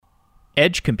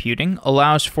Edge computing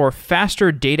allows for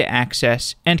faster data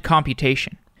access and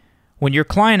computation. When your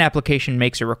client application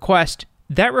makes a request,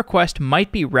 that request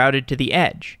might be routed to the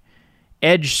edge.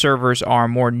 Edge servers are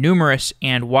more numerous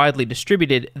and widely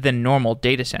distributed than normal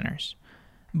data centers.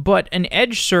 But an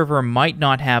edge server might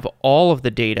not have all of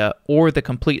the data or the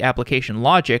complete application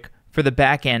logic for the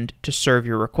backend to serve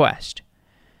your request.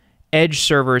 Edge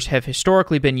servers have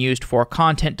historically been used for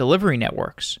content delivery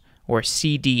networks, or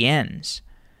CDNs.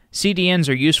 CDNs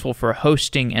are useful for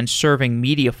hosting and serving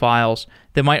media files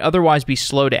that might otherwise be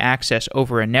slow to access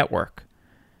over a network.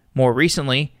 More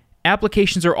recently,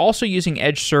 applications are also using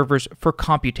edge servers for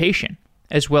computation,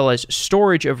 as well as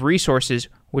storage of resources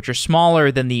which are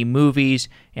smaller than the movies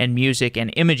and music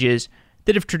and images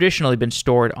that have traditionally been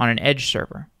stored on an edge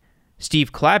server.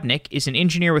 Steve Klabnik is an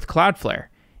engineer with Cloudflare,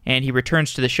 and he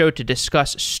returns to the show to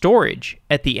discuss storage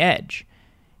at the edge.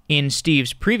 In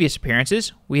Steve's previous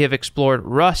appearances, we have explored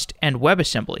Rust and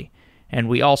WebAssembly, and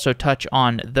we also touch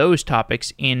on those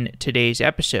topics in today's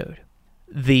episode.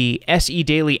 The SE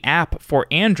Daily app for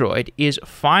Android is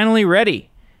finally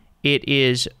ready. It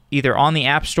is either on the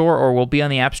App Store or will be on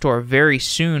the App Store very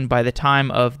soon by the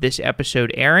time of this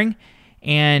episode airing,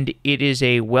 and it is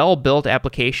a well-built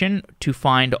application to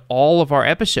find all of our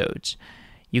episodes.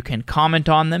 You can comment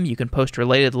on them, you can post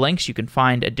related links, you can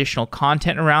find additional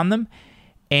content around them,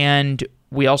 and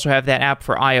we also have that app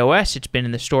for iOS. It's been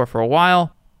in the store for a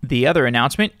while. The other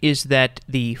announcement is that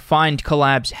the Find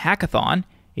Collabs Hackathon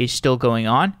is still going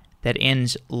on. That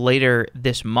ends later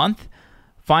this month.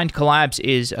 Find Collabs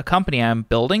is a company I'm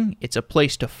building. It's a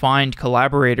place to find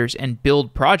collaborators and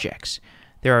build projects.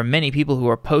 There are many people who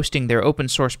are posting their open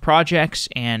source projects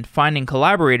and finding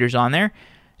collaborators on there.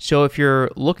 So if you're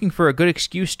looking for a good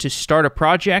excuse to start a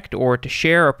project or to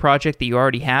share a project that you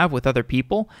already have with other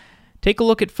people, take a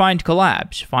look at Find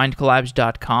Collabs,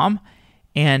 findcollabs.com,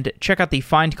 and check out the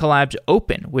Find Collabs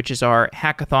Open, which is our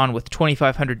hackathon with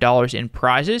 $2,500 in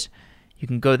prizes. You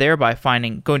can go there by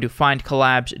going to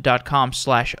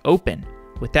findcollabs.com/open.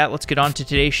 With that, let's get on to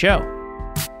today's show.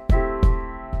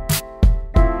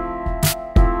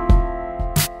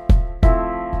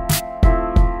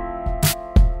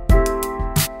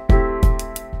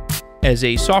 As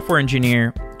a software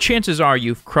engineer, chances are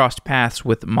you've crossed paths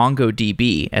with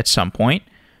MongoDB at some point,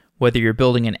 whether you're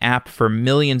building an app for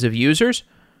millions of users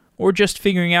or just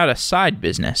figuring out a side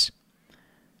business.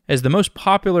 As the most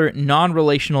popular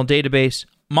non-relational database,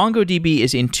 MongoDB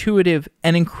is intuitive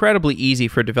and incredibly easy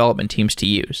for development teams to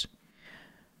use.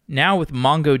 Now with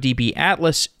MongoDB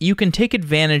Atlas, you can take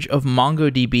advantage of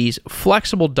MongoDB's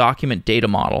flexible document data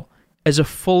model as a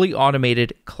fully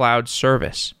automated cloud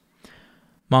service.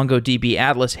 MongoDB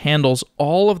Atlas handles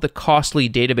all of the costly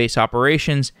database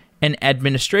operations and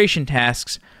administration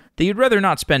tasks that you'd rather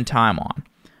not spend time on,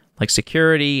 like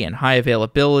security and high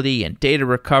availability and data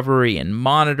recovery and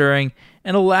monitoring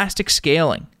and elastic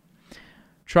scaling.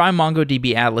 Try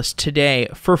MongoDB Atlas today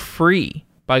for free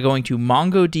by going to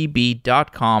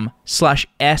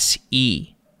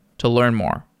mongodb.com/SE to learn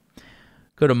more.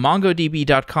 Go to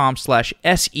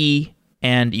mongodb.com/SE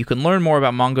and you can learn more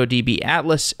about MongoDB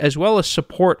Atlas as well as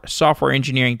support Software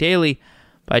Engineering Daily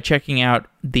by checking out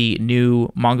the new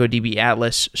MongoDB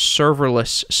Atlas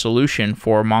serverless solution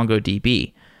for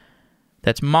MongoDB.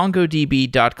 That's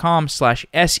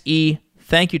mongodb.com/SE.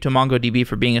 Thank you to MongoDB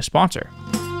for being a sponsor.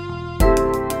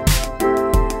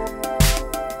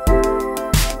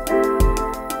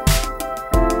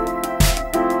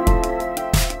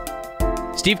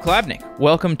 Steve Klabnik,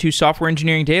 welcome to Software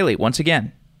Engineering Daily once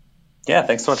again. Yeah,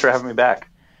 thanks so much for having me back.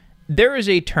 There is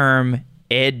a term,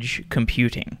 edge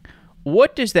computing.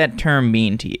 What does that term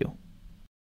mean to you?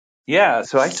 Yeah,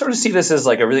 so I sort of see this as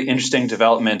like a really interesting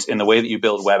development in the way that you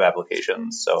build web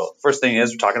applications. So first thing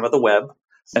is we're talking about the web.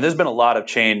 And there's been a lot of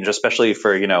change, especially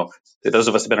for, those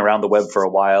of us who have been around the web for a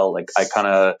while. Like I kind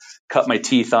of cut my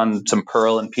teeth on some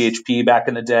Perl and PHP back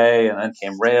in the day, and then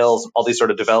came Rails, all these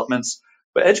sort of developments.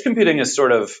 But edge computing is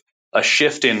sort of a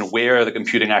shift in where the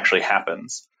computing actually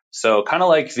happens. So kind of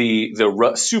like the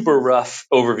super rough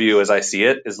overview as I see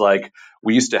it is like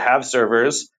we used to have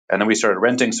servers and then we started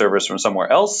renting servers from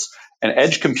somewhere else. And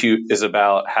edge compute is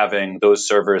about having those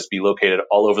servers be located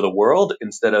all over the world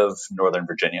instead of Northern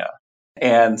Virginia.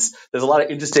 And there's a lot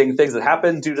of interesting things that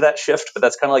happen due to that shift, but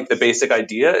that's kind of like the basic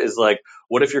idea is like,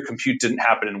 what if your compute didn't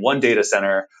happen in one data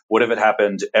center? What if it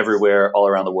happened everywhere all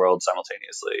around the world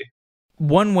simultaneously?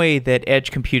 One way that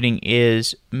edge computing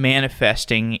is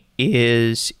manifesting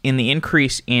is in the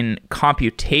increase in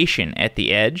computation at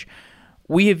the edge.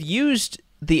 We have used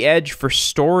the edge for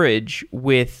storage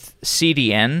with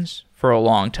CDNs for a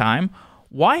long time.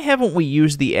 Why haven't we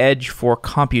used the edge for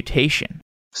computation?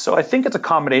 So I think it's a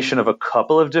combination of a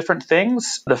couple of different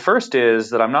things. The first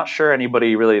is that I'm not sure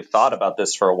anybody really thought about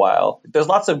this for a while. There's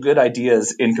lots of good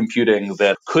ideas in computing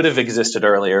that could have existed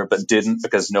earlier, but didn't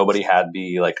because nobody had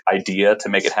the idea to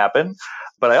make it happen.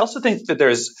 But I also think that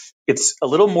it's a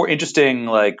little more interesting,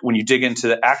 when you dig into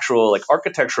the actual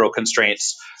architectural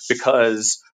constraints,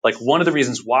 because one of the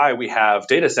reasons why we have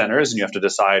data centers and you have to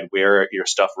decide where your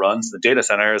stuff runs in the data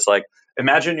center is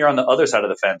imagine you're on the other side of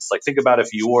the fence. Think about if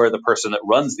you're the person that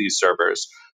runs these servers.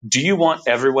 Do you want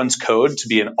everyone's code to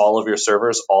be in all of your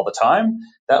servers all the time?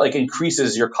 That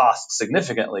increases your costs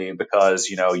significantly because,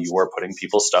 you are putting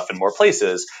people's stuff in more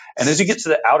places. And as you get to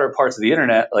the outer parts of the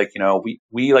internet,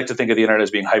 we like to think of the internet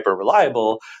as being hyper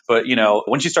reliable, but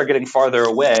once you start getting farther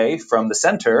away from the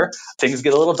center, things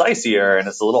get a little dicier and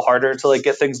it's a little harder to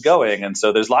get things going. And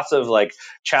so there's lots of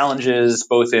challenges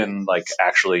both in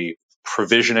actually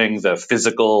provisioning the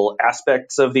physical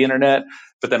aspects of the internet,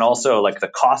 but then also the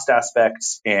cost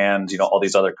aspects and all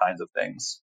these other kinds of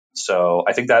things. So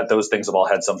I think that those things have all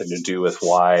had something to do with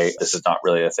why this is not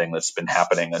really a thing that's been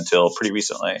happening until pretty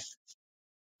recently.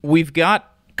 We've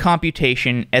got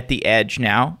computation at the edge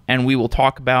now, and we will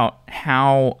talk about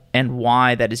how and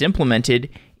why that is implemented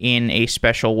in a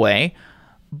special way.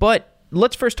 But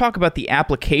let's first talk about the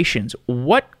applications.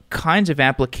 What kinds of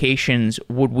applications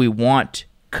would we want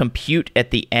compute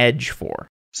at the edge for?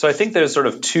 So I think there's sort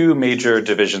of two major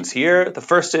divisions here. The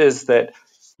first is that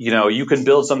you can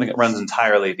build something that runs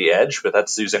entirely at the edge, but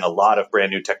that's using a lot of brand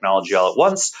new technology all at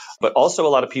once. But also a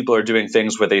lot of people are doing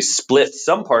things where they split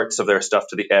some parts of their stuff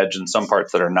to the edge and some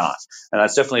parts that are not. And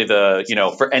that's definitely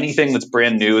for anything that's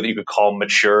brand new that you could call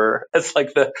mature, it's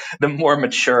the more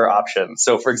mature option.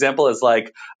 So for example, is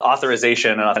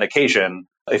authorization and authentication.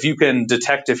 If you can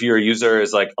detect if your user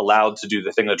is allowed to do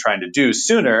the thing they're trying to do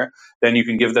sooner, then you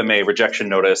can give them a rejection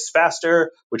notice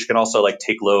faster, which can also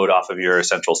take load off of your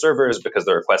central servers because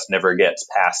the request never gets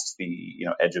past the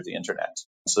edge of the internet.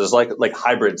 So there's like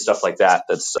hybrid stuff like that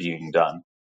that's being done.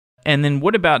 And then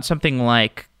what about something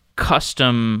like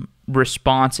custom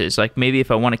responses? Maybe if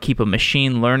I want to keep a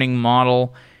machine learning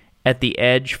model at the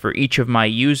edge for each of my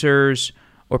users,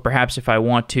 or perhaps if I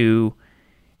want to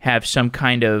have some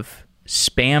kind of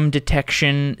spam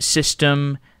detection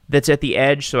system that's at the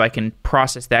edge so I can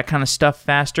process that kind of stuff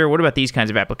faster. What about these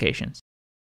kinds of applications?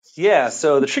 Yeah,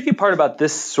 so the tricky part about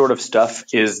this sort of stuff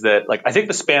is that I think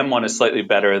the spam one is slightly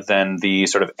better than the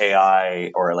sort of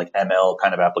AI or ML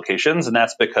kind of applications, and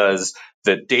that's because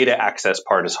the data access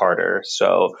part is harder.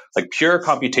 So pure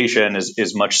computation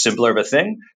is much simpler of a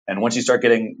thing, and once you start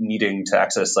needing to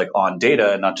access on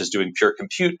data and not just doing pure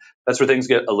compute, that's where things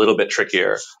get a little bit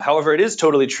trickier. However, it is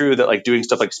totally true that doing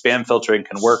stuff like spam filtering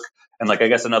can work. And I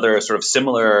guess another sort of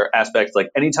similar aspect,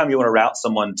 anytime you want to route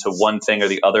someone to one thing or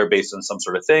the other based on some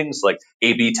sort of things, like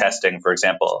A/B testing, for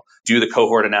example, do the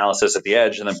cohort analysis at the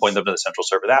edge and then point them to the central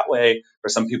server that way. Or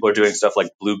some people are doing stuff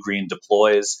like blue-green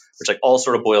deploys, which all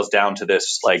sort of boils down to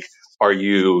this, are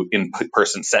you in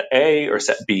person set A or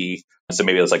set B? So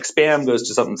maybe it's spam goes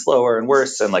to something slower and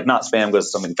worse, and not spam goes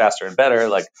to something faster and better.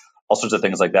 All sorts of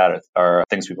things like that are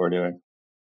things people are doing.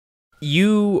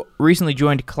 You recently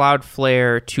joined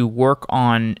Cloudflare to work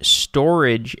on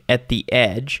storage at the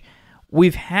edge.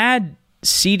 We've had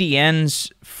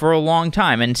CDNs for a long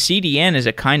time, and CDN is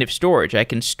a kind of storage. I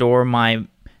can store my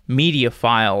media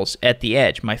files at the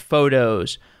edge, my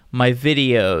photos, my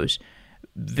videos.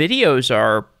 Videos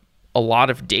are a lot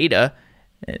of data.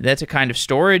 That's a kind of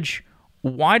storage.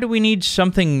 Why do we need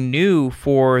something new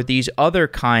for these other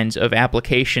kinds of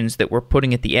applications that we're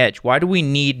putting at the edge? Why do we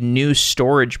need new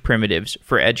storage primitives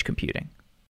for edge computing?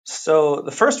 So the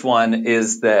first one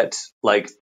is that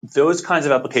those kinds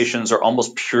of applications are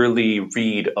almost purely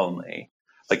read only.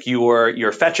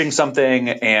 You're fetching something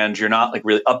and you're not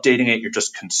really updating it, you're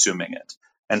just consuming it.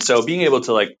 And so being able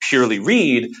to purely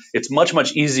read, it's much,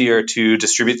 much easier to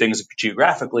distribute things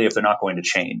geographically if they're not going to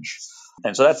change.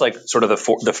 And so that's sort of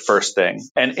the first thing.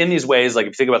 And in these ways, if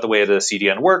you think about the way the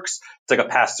CDN works, it's a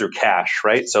pass-through cache,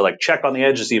 right? So check on the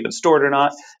edge to see if it's stored or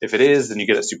not. If it is, then you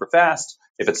get it super fast.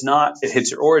 If it's not, it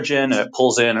hits your origin and it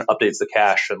pulls in and updates the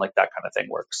cache, and that kind of thing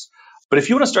works. But if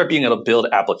you want to start being able to build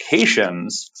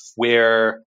applications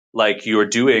where you're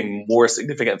doing more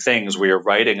significant things, where you're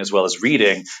writing as well as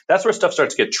reading, that's where stuff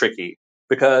starts to get tricky.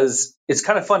 Because it's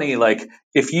kind of funny,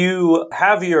 if you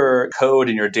have your code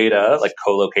and your data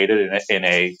co-located in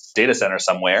a data center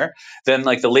somewhere, then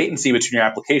the latency between your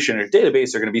application and your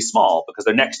database are going to be small because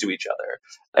they're next to each other.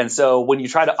 And so when you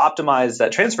try to optimize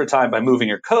that transfer time by moving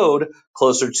your code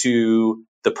closer to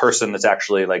the person that's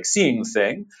actually like seeing the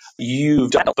thing.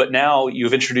 But now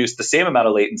you've introduced the same amount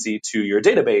of latency to your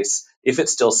database if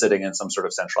it's still sitting in some sort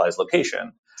of centralized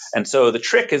location. And so the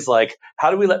trick is like,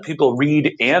 how do we let people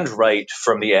read and write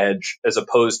from the edge as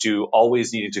opposed to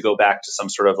always needing to go back to some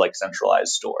sort of like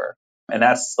centralized store? And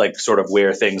that's like sort of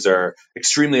where things are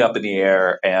extremely up in the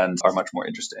air and are much more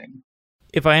interesting.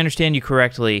 If I understand you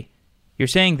correctly, you're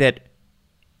saying that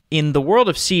in the world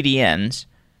of CDNs,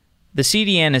 the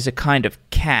CDN is a kind of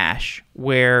cache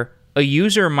where a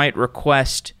user might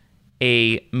request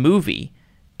a movie,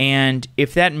 and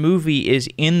if that movie is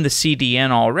in the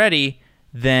CDN already,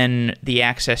 then the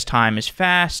access time is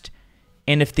fast,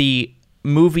 and if the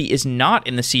movie is not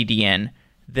in the CDN,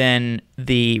 then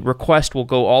the request will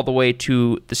go all the way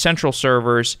to the central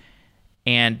servers,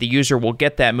 and the user will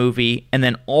get that movie, and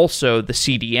then also the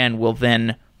CDN will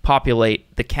then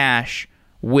populate the cache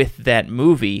with that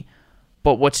movie.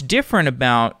 But what's different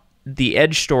about the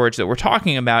edge storage that we're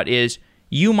talking about is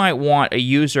you might want a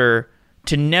user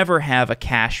to never have a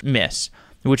cache miss,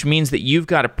 which means that you've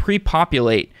got to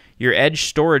pre-populate your edge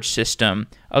storage system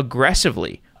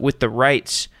aggressively with the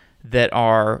writes that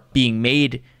are being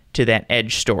made to that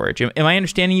edge storage. Am I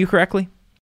understanding you correctly?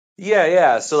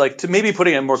 Yeah. So like to maybe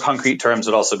putting it in more concrete terms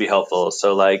would also be helpful.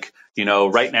 So like,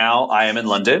 right now I am in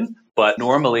London, but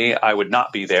normally I would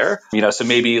not be there. So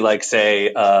maybe like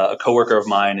say a coworker of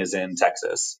mine is in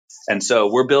Texas. And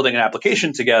so we're building an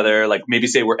application together, like maybe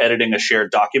say we're editing a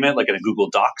shared document, like in a Google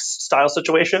Docs style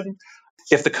situation.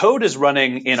 If the code is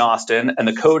running in Austin and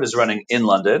the code is running in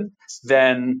London,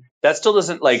 then that still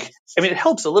doesn't it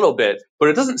helps a little bit, but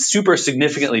it doesn't super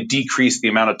significantly decrease the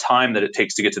amount of time that it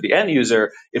takes to get to the end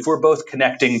user if we're both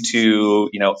connecting to,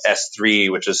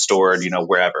 S3, which is stored,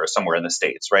 wherever, somewhere in the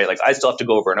States, right? Like I still have to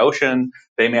go over an ocean.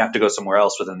 They may have to go somewhere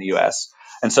else within the US.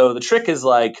 And so the trick is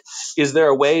is there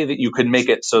a way that you can make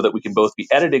it so that we can both be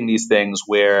editing these things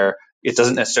where it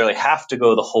doesn't necessarily have to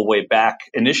go the whole way back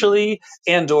initially,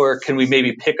 or can we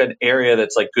maybe pick an area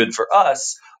that's like good for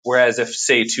us? Whereas if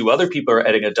say two other people are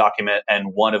editing a document and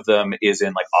one of them is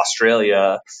in like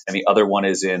Australia and the other one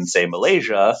is in say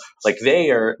Malaysia, like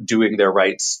they are doing their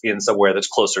writes in somewhere that's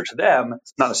closer to them,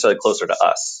 not necessarily closer to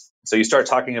us. So you start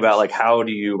talking about like how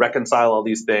do you reconcile all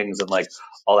these things and like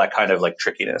all that kind of like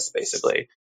trickiness basically.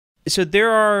 So there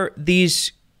are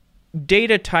these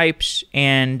data types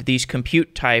and these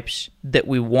compute types that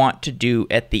we want to do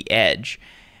at the edge,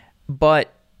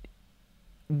 but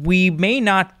we may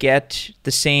not get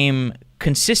the same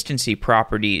consistency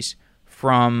properties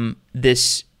from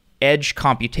this edge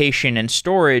computation and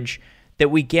storage that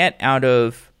we get out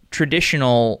of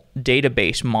traditional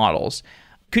database models.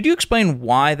 Could you explain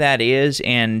why that is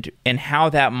and how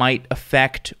that might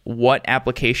affect what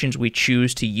applications we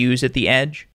choose to use at the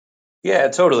edge? Yeah,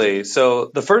 totally. So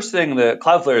the first thing that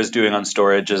Cloudflare is doing on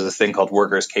storage is this thing called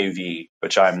Workers KV,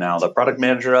 which I'm now the product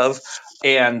manager of.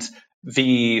 And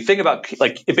the thing about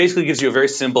it basically gives you a very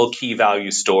simple key value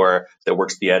store that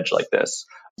works at the edge like this.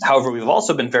 However, we've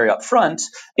also been very upfront.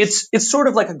 It's sort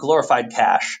of like a glorified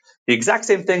cache. The exact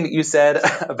same thing that you said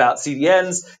about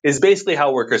CDNs is basically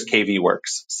how Workers KV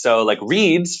works. So like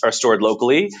reads are stored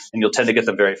locally and you'll tend to get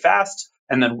them very fast.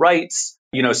 And then writes,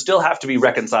 still have to be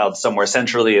reconciled somewhere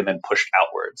centrally and then pushed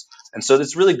outwards. And so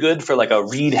it's really good for like a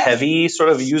read heavy sort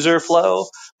of user flow,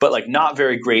 but like not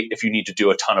very great if you need to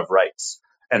do a ton of writes.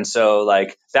 And so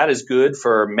like that is good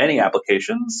for many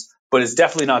applications, but it's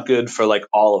definitely not good for like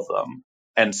all of them.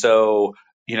 And so,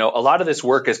 a lot of this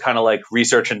work is kind of like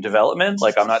research and development.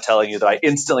 Like I'm not telling you that I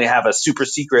instantly have a super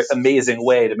secret, amazing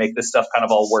way to make this stuff kind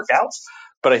of all work out.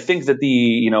 But I think that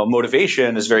the,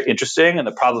 motivation is very interesting and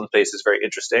the problem space is very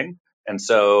interesting. And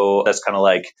so that's kind of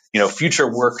like,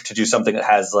 future work to do something that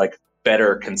has like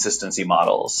better consistency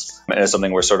models. And it's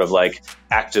something we're sort of like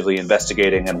actively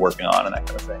investigating and working on and that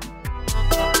kind of thing.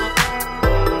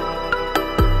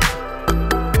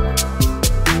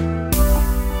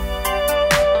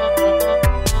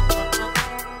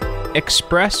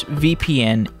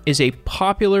 ExpressVPN is a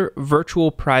popular virtual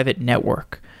private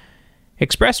network.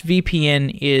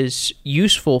 ExpressVPN is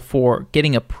useful for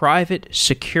getting a private,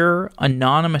 secure,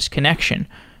 anonymous connection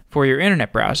for your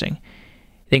internet browsing.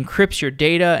 It encrypts your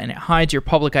data and it hides your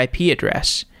public IP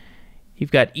address.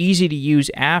 You've got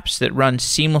easy-to-use apps that run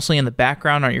seamlessly in the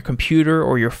background on your computer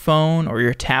or your phone or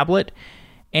your tablet,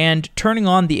 and turning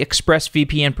on the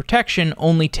ExpressVPN protection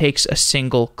only takes a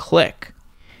single click.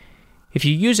 If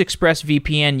you use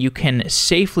ExpressVPN, you can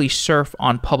safely surf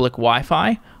on public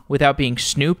Wi-Fi without being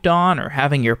snooped on or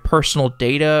having your personal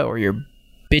data or your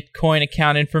Bitcoin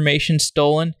account information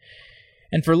stolen.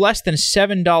 And for less than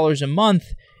 $7 a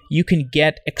month, you can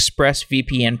get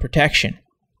ExpressVPN protection.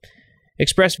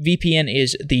 ExpressVPN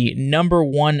is the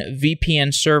 #1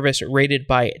 VPN service rated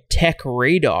by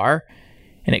TechRadar,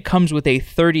 and it comes with a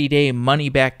 30-day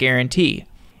money-back guarantee.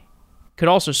 It could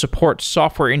also support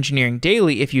Software Engineering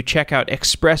Daily if you check out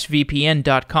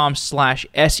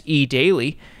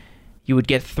expressvpn.com/sedaily. You would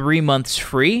get 3 months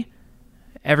free.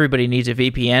 Everybody needs a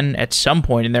VPN at some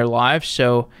point in their lives,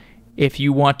 so if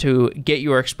you want to get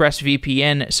your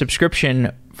ExpressVPN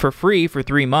subscription for free for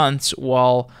 3 months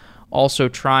while also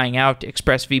trying out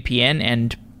ExpressVPN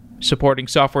and supporting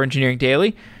Software Engineering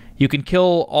Daily, you can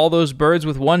kill all those birds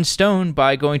with one stone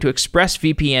by going to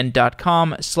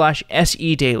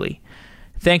expressvpn.com/sedaily.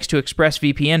 Thanks to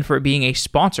ExpressVPN for being a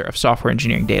sponsor of Software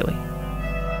Engineering Daily.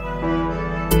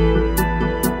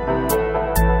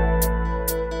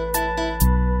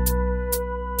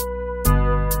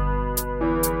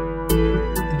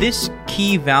 This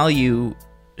key value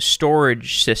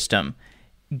storage system,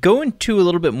 go into a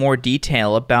little bit more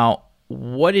detail about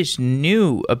what is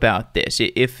new about this.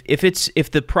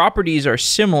 If the properties are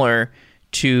similar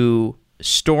to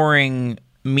storing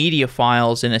media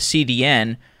files in a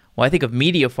CDN, well, I think of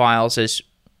media files as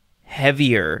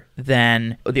heavier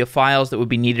than the files that would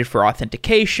be needed for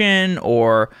authentication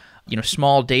or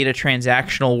small data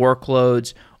transactional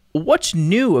workloads. What's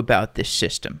new about this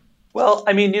system? Well,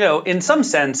 I mean, in some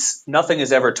sense, nothing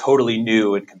is ever totally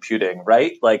new in computing,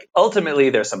 right? Like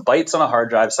ultimately there's some bytes on a hard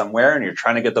drive somewhere and you're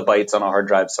trying to get the bytes on a hard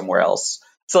drive somewhere else.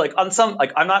 So like I'm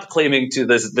not claiming to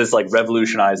this like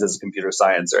revolutionizes computer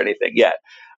science or anything yet.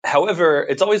 However,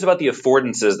 it's always about the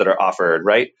affordances that are offered,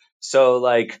 right? So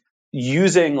like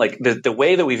using like the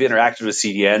way that we've interacted with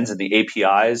CDNs and the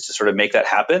APIs to sort of make that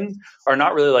happen are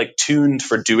not really like tuned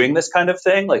for doing this kind of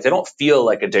thing. Like they don't feel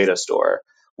like a data store.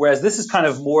 Whereas this is kind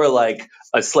of more like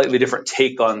a slightly different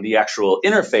take on the actual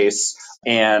interface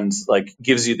and like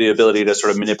gives you the ability to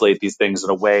sort of manipulate these things in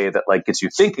a way that like gets you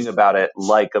thinking about it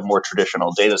like a more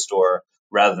traditional data store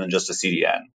rather than just a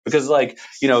CDN. Because like,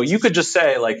 you could just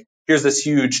say like, here's this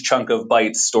huge chunk of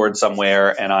bytes stored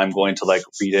somewhere and I'm going to like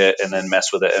read it and then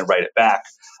mess with it and write it back.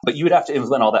 But you would have to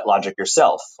implement all that logic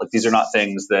yourself. Like these are not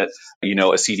things that, a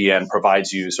CDN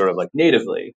provides you sort of like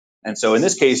natively. And so in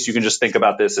this case, you can just think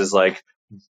about this as like,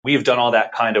 we've done all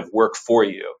that kind of work for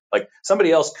you. Like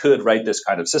somebody else could write this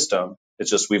kind of system. It's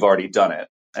just we've already done it.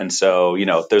 And so,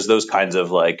 there's those kinds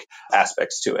of like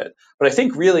aspects to it. But I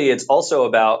think really it's also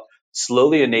about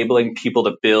slowly enabling people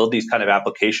to build these kind of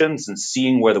applications and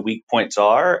seeing where the weak points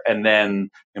are and then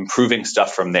improving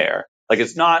stuff from there. Like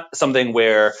it's not something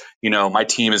where, my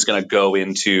team is going to go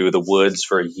into the woods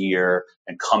for a year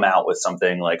and come out with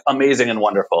something like amazing and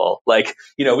wonderful. Like,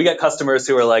 we got customers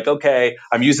who are like, okay,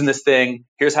 I'm using this thing.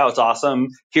 Here's how it's awesome.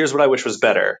 Here's what I wish was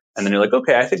better. And then you're like,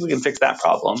 okay, I think we can fix that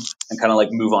problem and kind of like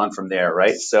move on from there.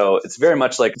 Right. So it's very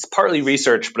much like it's partly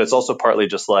research, but it's also partly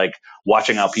just like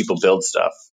watching how people build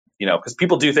stuff, because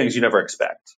people do things you never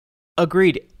expect.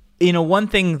 Agreed. One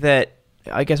thing that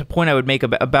I guess a point I would make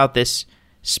about this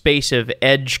space of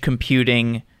edge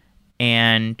computing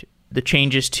and the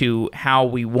changes to how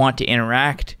we want to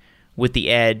interact with the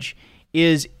edge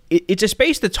is it's a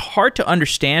space that's hard to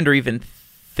understand or even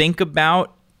think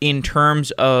about in terms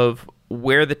of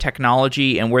where the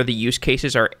technology and where the use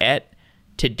cases are at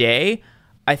today.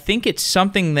 I think it's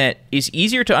something that is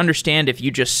easier to understand if you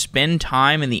just spend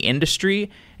time in the industry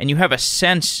and you have a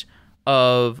sense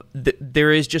of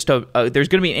there is just there's going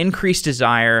to be an increased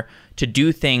desire to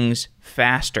do things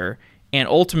faster. And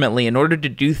ultimately, in order to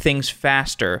do things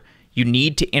faster, you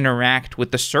need to interact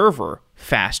with the server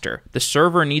faster. The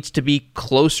server needs to be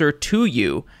closer to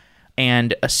you.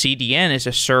 And a CDN is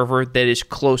a server that is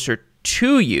closer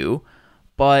to you,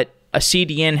 but a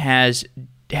CDN has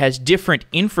different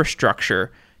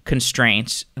infrastructure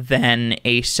constraints than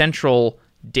a central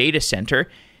data center.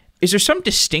 Is there some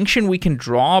distinction we can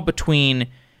draw between,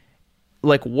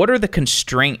 like, what are the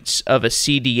constraints of a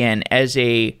CDN as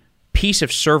a piece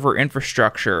of server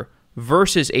infrastructure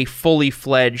versus a fully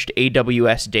fledged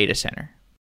AWS data center?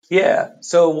 Yeah.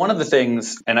 So one of the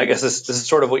things, and I guess this is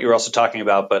sort of what you're also talking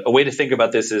about, but a way to think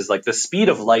about this is like the speed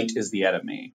of light is the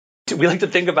enemy. We like to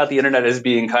think about the internet as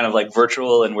being kind of like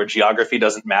virtual and where geography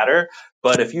doesn't matter.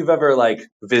 But if you've ever like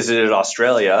visited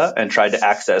Australia and tried to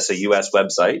access a US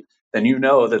website, then you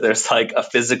know that there's like a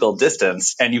physical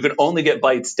distance and you can only get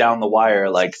bytes down the wire.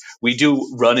 Like we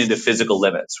do run into physical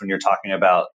limits when you're talking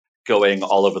about going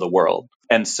all over the world.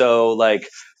 And so like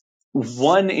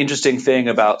one interesting thing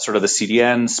about sort of the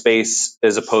CDN space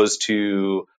as opposed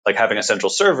to like having a central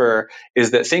server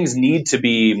is that things need to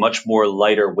be much more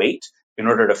lighter weight in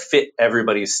order to fit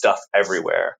everybody's stuff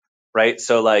everywhere. Right.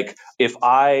 So like if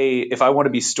I want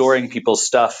to be storing people's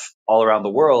stuff all around the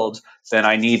world, then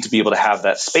I need to be able to have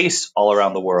that space all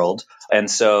around the world. And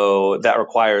so that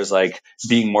requires like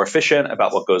being more efficient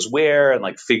about what goes where and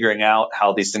like figuring out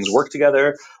how these things work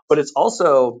together. But it's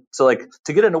also, so like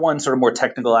to get into one sort of more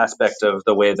technical aspect of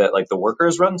the way that like the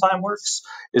workers runtime works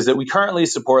is that we currently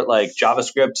support like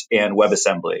JavaScript and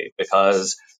WebAssembly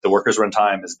because the workers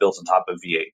runtime is built on top of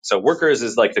V8. So workers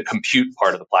is like the compute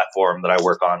part of the platform that I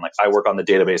work on. Like I work on the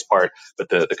database part, but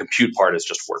the compute part is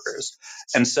just workers.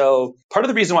 And so part of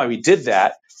the reason why we did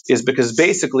that is because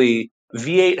basically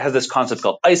V8 has this concept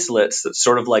called isolates that's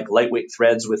sort of like lightweight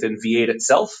threads within V8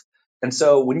 itself. And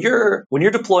so when you're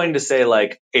deploying to say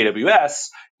like AWS,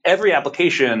 every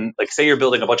application, like say you're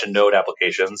building a bunch of Node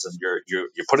applications and you're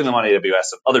putting them on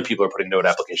AWS and other people are putting Node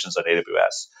applications on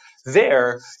AWS.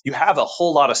 There, you have a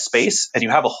whole lot of space and you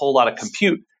have a whole lot of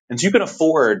compute. And so you can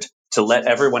afford to let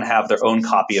everyone have their own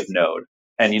copy of Node.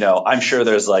 And, I'm sure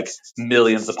there's like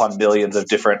millions upon millions of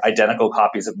different identical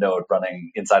copies of Node running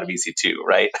inside of EC2,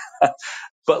 right?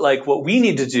 But like what we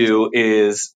need to do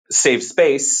is save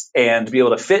space and be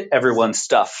able to fit everyone's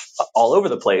stuff all over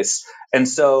the place. And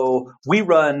so we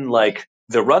run like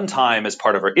the runtime as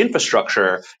part of our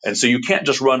infrastructure. And so you can't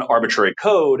just run arbitrary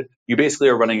code. You basically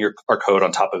are running our code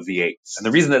on top of V8. And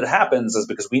the reason that it happens is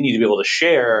because we need to be able to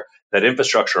share that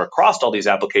infrastructure across all these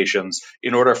applications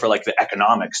in order for like the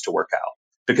economics to work out.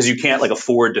 Because you can't like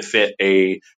afford to fit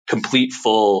a complete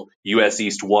full US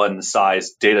East 1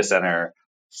 size data center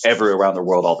everywhere around the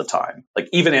world all the time. Like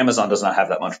even Amazon does not have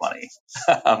that much money.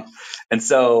 And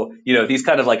so, these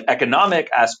kind of like economic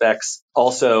aspects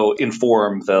also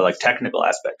inform the like technical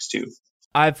aspects too.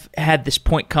 I've had this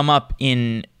point come up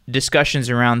in discussions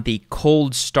around the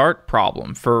cold start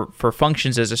problem for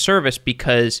functions as a service,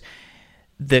 because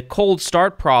the cold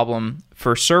start problem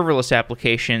for serverless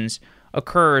applications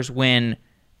occurs when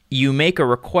you make a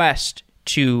request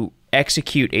to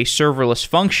execute a serverless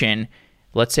function.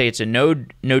 Let's say it's a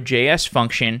Node.js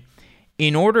function.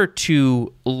 In order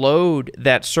to load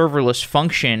that serverless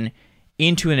function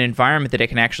into an environment that it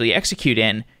can actually execute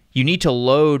in, you need to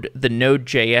load the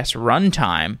Node.js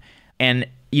runtime. And,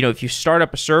 if you start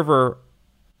up a server,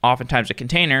 oftentimes a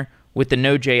container, with the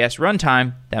Node.js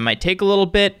runtime, that might take a little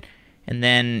bit, and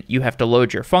then you have to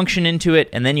load your function into it,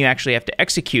 and then you actually have to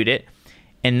execute it.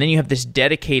 And then you have this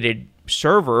dedicated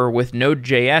server with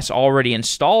Node.js already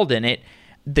installed in it.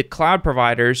 The cloud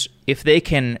providers, if they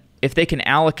can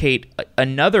allocate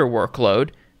another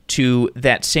workload to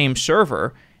that same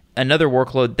server, another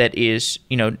workload that is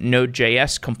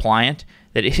Node.js compliant,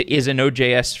 that is a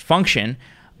Node.js function,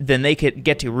 then they could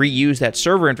get to reuse that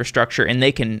server infrastructure, and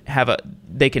they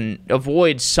can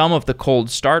avoid some of the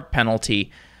cold start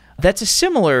penalty. That's a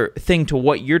similar thing to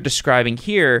what you're describing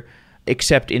here,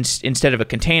 except instead of a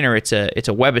container, it's a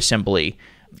WebAssembly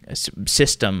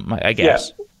system, I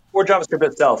guess. Yeah. Or JavaScript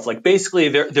itself. Like basically,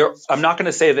 I'm not going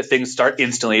to say that things start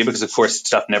instantly because, of course,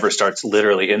 stuff never starts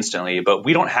literally instantly. But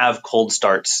we don't have cold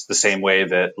starts the same way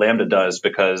that Lambda does,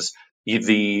 because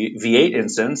the V8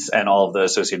 instance and all of the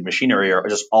associated machinery are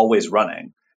just always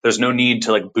running. There's no need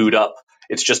to like boot up.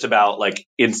 It's just about like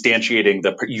instantiating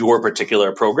your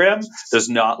particular program. There's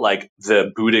not like the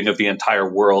booting of the entire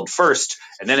world first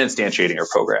and then instantiating your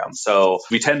program. So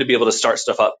we tend to be able to start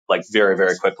stuff up like very,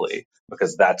 very quickly,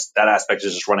 because that aspect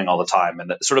is just running all the time.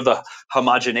 And sort of the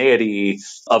homogeneity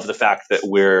of the fact that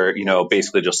we're,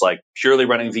 basically just like purely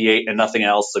running V8 and nothing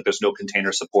else, like there's no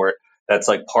container support. That's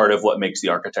like part of what makes the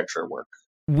architecture work.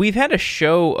 We've had a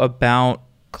show about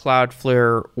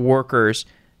Cloudflare workers.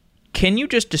 Can you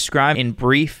just describe in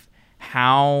brief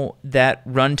how that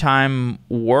runtime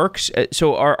works?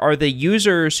 So are the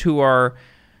users who are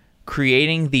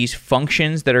creating these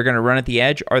functions that are going to run at the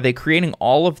edge, are they creating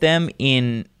all of them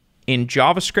in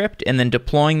JavaScript and then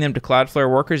deploying them to Cloudflare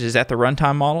workers? Is that the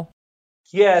runtime model?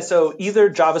 Yeah, so either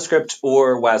JavaScript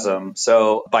or WASM.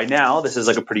 So by now, this is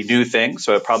like a pretty new thing,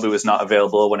 so it probably was not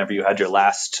available whenever you had your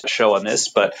last show on this,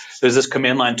 but there's this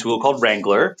command line tool called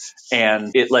Wrangler,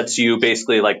 and it lets you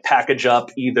basically like package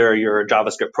up either your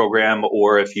JavaScript program,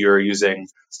 or if you're using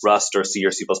Rust or C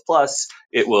or C++,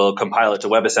 it will compile it to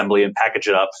WebAssembly and package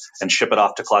it up and ship it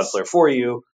off to Cloudflare for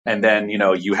you. And then,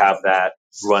 you have that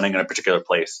running in a particular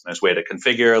place. There's a way to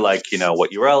configure like,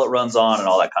 what URL it runs on and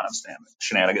all that kind of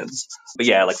shenanigans. But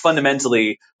yeah, like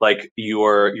fundamentally, like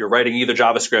you're writing either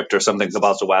JavaScript or something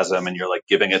about the WASM, and you're like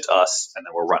giving it to us, and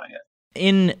then we're running it.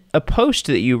 In a post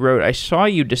that you wrote, I saw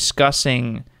you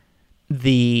discussing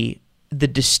the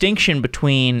distinction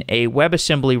between a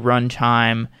WebAssembly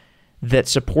runtime that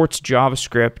supports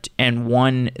JavaScript and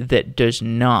one that does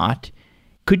not.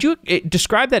 Could you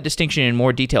describe that distinction in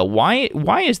more detail? Why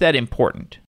is that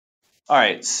important? All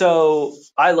right, so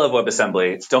I love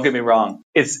WebAssembly. Don't get me wrong;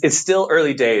 it's still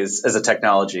early days as a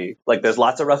technology. Like, there's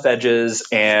lots of rough edges,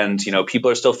 and people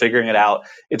are still figuring it out.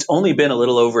 It's only been a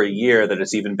little over a year that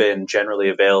it's even been generally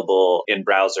available in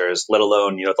browsers, let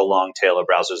alone the long tail of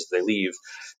browsers that they leave.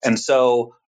 And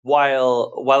so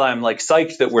while I'm like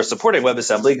psyched that we're supporting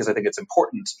WebAssembly because I think it's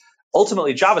important,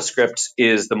 ultimately JavaScript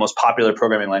is the most popular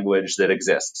programming language that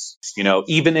exists.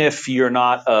 Even if you're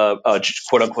not a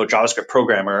quote unquote JavaScript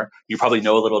programmer, you probably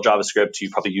know a little JavaScript. You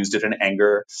probably used it in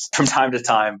anger from time to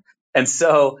time. And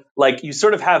so like you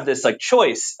sort of have this like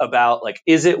choice about like,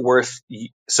 is it worth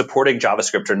supporting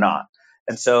JavaScript or not?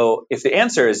 And so if the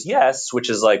answer is yes,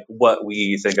 which is like what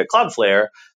we think at Cloudflare,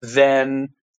 then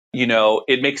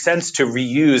it makes sense to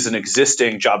reuse an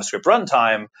existing JavaScript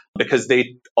runtime because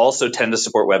they also tend to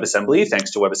support WebAssembly,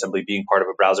 thanks to WebAssembly being part of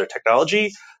a browser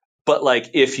technology. But like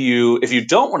if you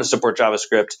don't want to support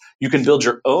JavaScript, you can build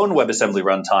your own WebAssembly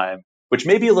runtime, which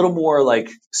may be a little more like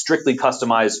strictly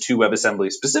customized to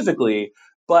WebAssembly specifically,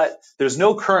 but there's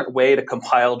no current way to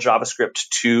compile JavaScript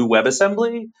to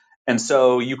WebAssembly. And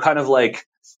so you kind of like,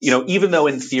 even though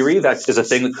in theory that is a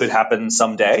thing that could happen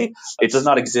someday, it does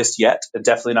not exist yet, and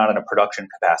definitely not in a production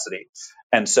capacity.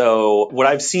 And so what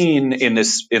I've seen in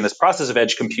this process of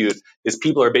edge compute is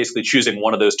people are basically choosing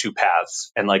one of those two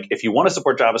paths. And like, if you want to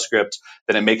support JavaScript,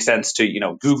 then it makes sense to,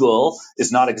 Google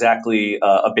is not exactly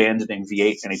abandoning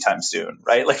V8 anytime soon,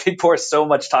 right? Like they pour so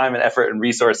much time and effort and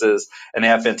resources, and they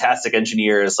have fantastic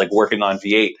engineers like working on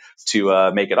V8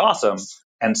 to make it awesome.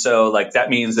 And so like that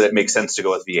means that it makes sense to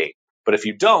go with V8. But if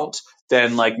you don't,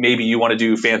 then like maybe you want to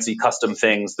do fancy custom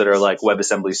things that are like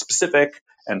WebAssembly specific.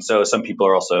 And so some people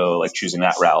are also like choosing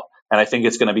that route. And I think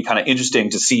it's going to be kind of interesting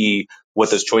to see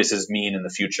what those choices mean in the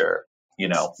future.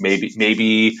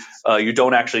 Maybe you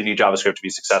don't actually need JavaScript to be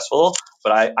successful.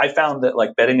 But I found that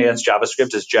like betting against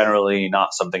JavaScript is generally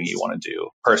not something you want to do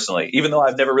personally. Even though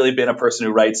I've never really been a person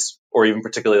who writes or even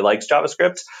particularly likes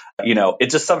JavaScript, it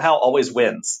just somehow always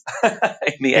wins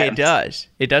in the end. It does.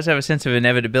 It does have a sense of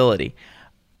inevitability.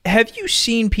 Have you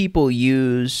seen people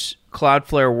use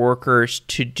Cloudflare workers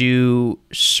to do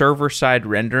server-side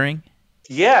rendering?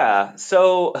 Yeah.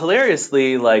 So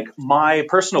hilariously, like my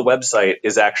personal website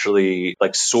is actually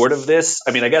like sort of this.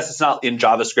 I mean, I guess it's not in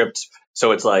JavaScript.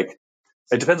 So it's like,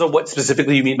 it depends on what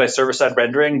specifically you mean by server-side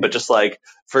rendering. But just like,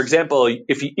 for example,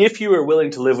 if you are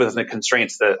willing to live within the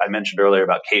constraints that I mentioned earlier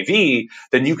about KV,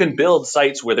 then you can build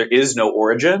sites where there is no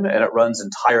origin and it runs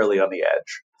entirely on the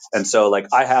edge. And so like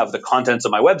I have the contents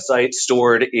of my website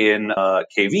stored in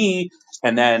KV,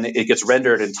 and then it gets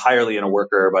rendered entirely in a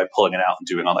worker by pulling it out and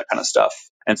doing all that kind of stuff.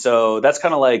 And so that's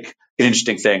kind of like an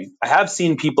interesting thing. I have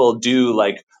seen people do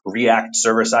like React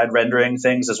server-side rendering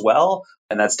things as well.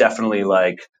 And that's definitely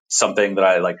like something that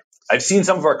I like. I've seen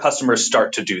some of our customers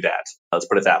start to do that. Let's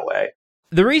put it that way.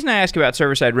 The reason I ask about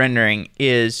server-side rendering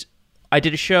is I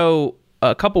did a show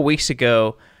a couple weeks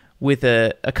ago with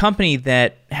a company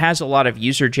that has a lot of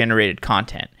user-generated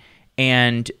content.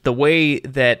 And the way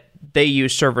that they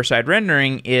use server-side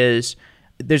rendering is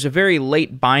there's a very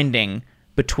late binding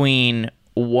between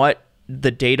what the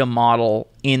data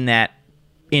model in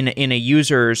a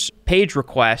user's page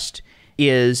request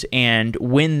is and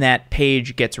when that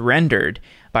page gets rendered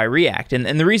by React.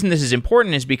 And the reason this is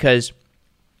important is because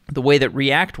the way that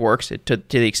React works, to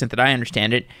the extent that I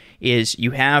understand it, is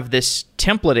you have this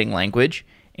templating language,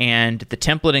 and the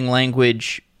templating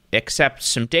language accepts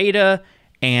some data,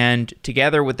 and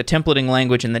together with the templating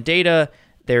language and the data,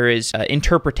 there is an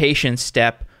interpretation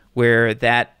step where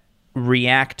that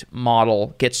React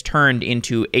model gets turned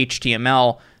into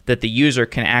HTML that the user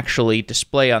can actually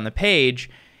display on the page.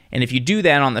 And if you do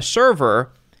that on the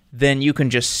server, then you can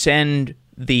just send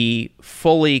the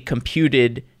fully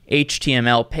computed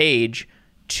HTML page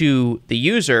to the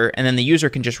user, and then the user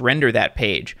can just render that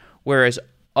page. Whereas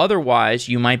otherwise,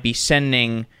 you might be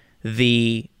sending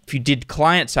if you did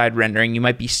client-side rendering, you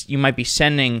might be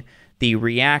sending the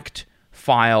React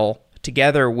file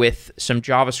together with some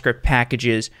JavaScript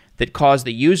packages that cause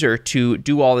the user to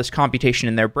do all this computation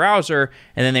in their browser,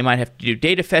 and then they might have to do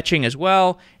data fetching as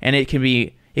well, and it can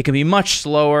be much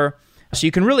slower. So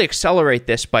you can really accelerate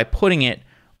this by putting it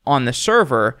on the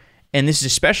server, and this is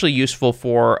especially useful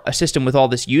for a system with all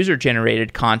this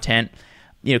user-generated content,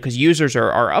 because users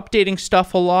are updating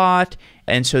stuff a lot,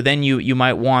 and so then you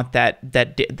might want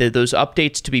those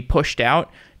updates to be pushed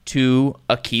out to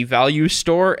a key value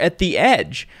store at the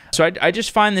edge. So I just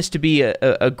find this to be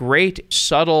a great,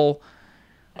 subtle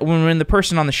when the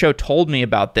person on the show told me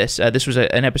about this, this was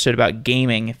an episode about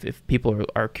gaming, if people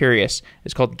are curious.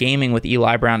 It's called Gaming with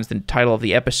Eli Brown is the title of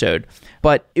the episode.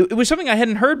 But it was something I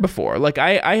hadn't heard before. Like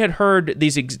I had heard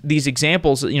these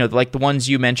examples, like the ones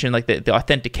you mentioned, like the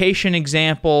authentication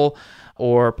example,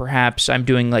 or perhaps I'm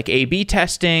doing like A/B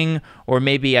testing, or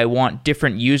maybe I want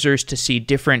different users to see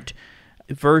different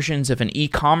versions of an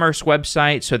e-commerce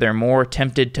website, so they're more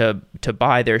tempted to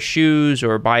buy their shoes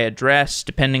or buy a dress,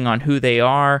 depending on who they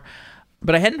are.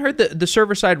 But I hadn't heard the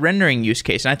server-side rendering use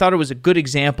case, and I thought it was a good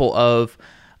example of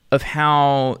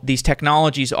how these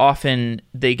technologies often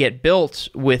they get built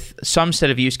with some set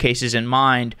of use cases in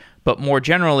mind, but more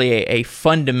generally a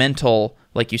fundamental,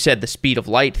 like you said, the speed of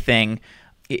light thing,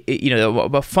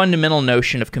 a fundamental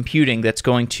notion of computing that's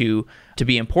going to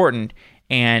be important.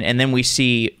 And then we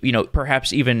see,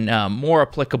 perhaps even more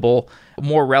applicable,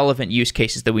 more relevant use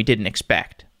cases that we didn't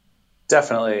expect.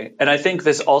 Definitely. And I think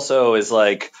this also is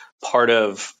like part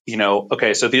of,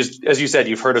 okay, so these, as you said,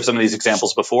 you've heard of some of these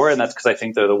examples before, and that's because I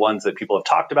think they're the ones that people have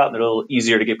talked about and they're a little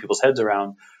easier to get people's heads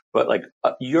around. But like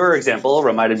your example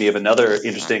reminded me of another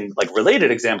interesting, like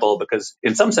related example, because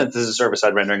in some sense this is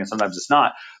server-side rendering and sometimes it's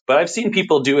not. But I've seen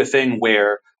people do a thing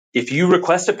where if you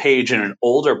request a page in an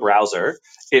older browser,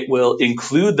 it will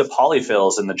include the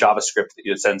polyfills in the JavaScript that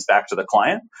it sends back to the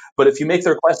client. But if you make the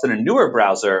request in a newer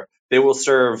browser, they will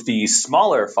serve the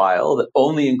smaller file that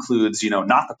only includes,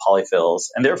 not the polyfills.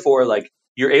 And therefore, like,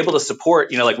 you're able to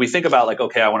support, like we think about like,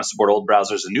 okay, I want to support old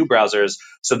browsers and new browsers.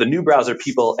 So the new browser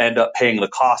people end up paying the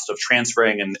cost of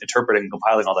transferring and interpreting and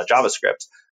compiling all that JavaScript.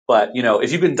 But,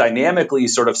 if you can dynamically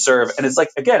sort of serve, and it's like,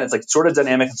 again, it's like sort of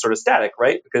dynamic and sort of static,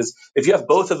 right? Because if you have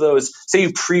both of those, say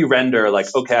you pre-render, like,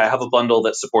 okay, I have a bundle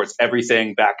that supports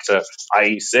everything back to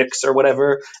IE6 or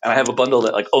whatever, and I have a bundle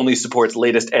that like only supports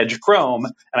latest Edge Chrome,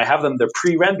 and I have them, they're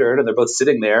pre-rendered and they're both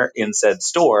sitting there in said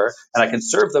store, and I can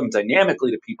serve them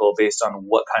dynamically to people based on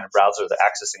what kind of browser they're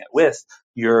accessing it with.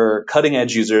 Your cutting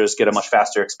edge users get a much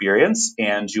faster experience,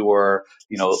 and your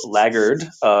laggard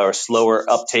or slower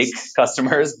uptake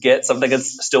customers get something that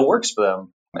still works for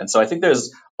them. And so I think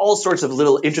there's all sorts of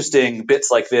little interesting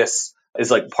bits like this is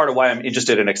like part of why I'm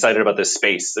interested and excited about this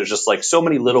space. There's just like so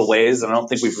many little ways, and I don't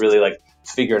think we've really like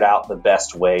figured out the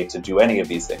best way to do any of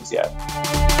these things yet.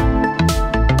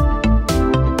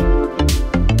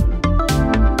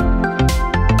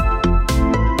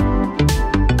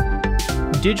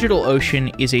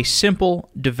 DigitalOcean is a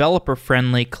simple,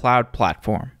 developer-friendly cloud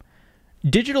platform.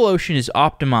 DigitalOcean is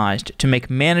optimized to make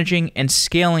managing and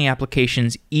scaling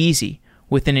applications easy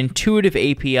with an intuitive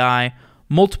API,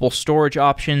 multiple storage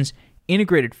options,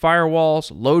 integrated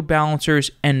firewalls, load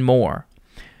balancers, and more.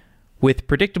 With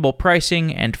predictable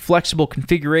pricing and flexible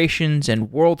configurations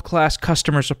and world-class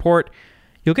customer support,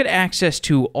 you'll get access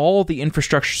to all the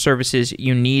infrastructure services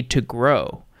you need to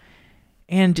grow.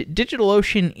 And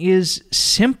DigitalOcean is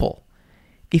simple.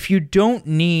 If you don't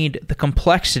need the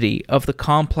complexity of the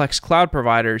complex cloud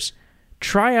providers,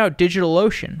 try out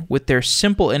DigitalOcean with their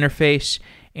simple interface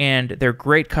and their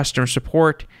great customer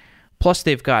support. Plus,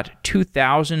 they've got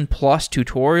 2,000 plus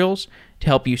tutorials to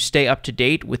help you stay up to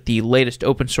date with the latest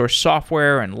open source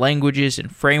software and languages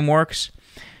and frameworks.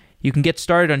 You can get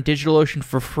started on DigitalOcean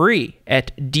for free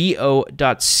at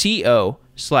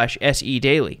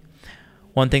do.co/sedaily.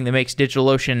 One thing that makes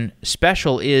DigitalOcean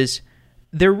special is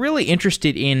they're really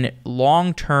interested in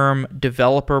long-term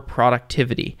developer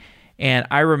productivity. And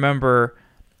I remember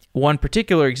one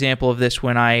particular example of this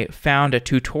when I found a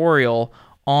tutorial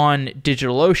on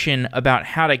DigitalOcean about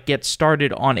how to get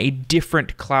started on a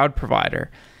different cloud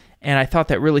provider. And I thought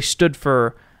that really stood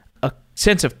for a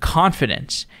sense of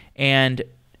confidence and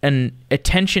an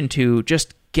attention to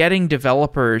just getting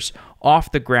developers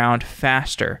off the ground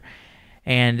faster.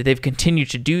 And they've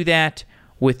continued to do that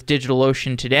with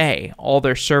DigitalOcean today. All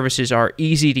their services are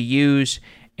easy to use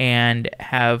and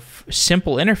have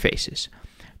simple interfaces.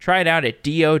 Try it out at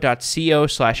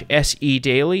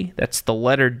do.co/sedaily. That's the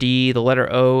letter D, the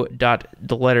letter O,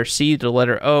 the letter C, the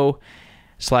letter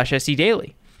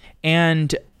O/sedaily.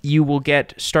 And you will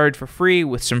get started for free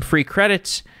with some free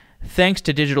credits. Thanks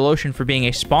to DigitalOcean for being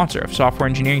a sponsor of Software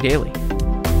Engineering Daily.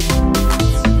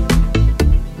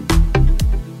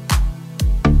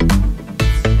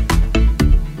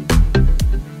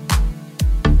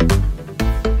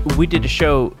 We did a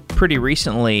show pretty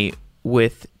recently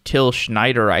with Till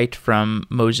Schneiderite from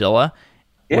Mozilla,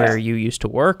 where you used to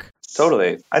work.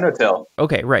 Totally. I know Till.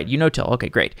 Okay, right. You know Till. Okay,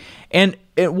 great. And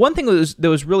one thing that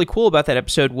was really cool about that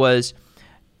episode was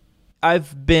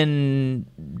I've been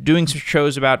doing some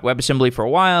shows about WebAssembly for a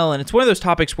while, and it's one of those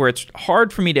topics where it's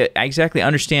hard for me to exactly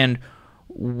understand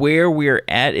where we're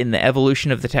at in the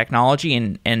evolution of the technology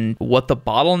and what the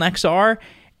bottlenecks are.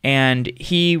 And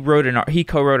he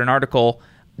co-wrote an article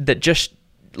that just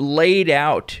laid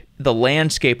out the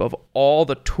landscape of all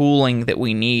the tooling that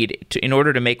we need in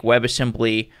order to make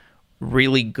WebAssembly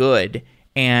really good.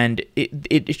 And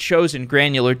it shows in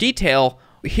granular detail,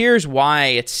 here's why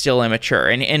it's still immature.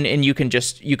 And you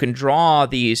can draw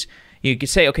these, you can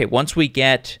say, okay, once we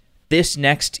get this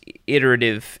next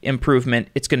iterative improvement,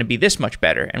 it's going to be this much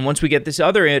better. And once we get this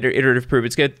other iterative improvement,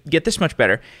 it's going to get this much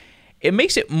better. It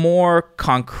makes it more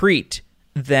concrete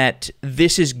that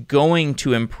this is going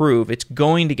to improve. It's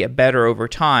going to get better over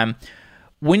time.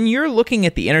 When you're looking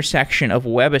at the intersection of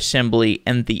WebAssembly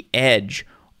and the edge,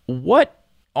 what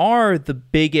are the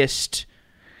biggest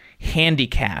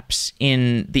handicaps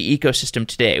in the ecosystem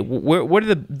today? What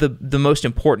are the most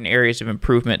important areas of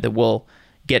improvement that we'll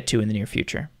get to in the near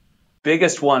future?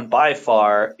 Biggest one by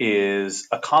far is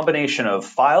a combination of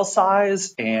file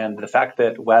size and the fact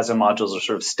that WASM modules are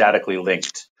sort of statically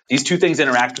linked. These two things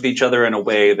interact with each other in a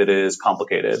way that is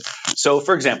complicated. So,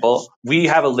 for example, we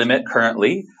have a limit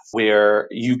currently where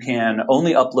you can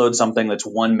only upload something that's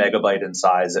 1 megabyte in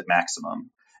size at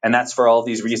maximum. And that's for all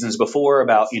these reasons before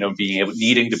about,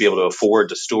 needing to be able to afford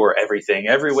to store everything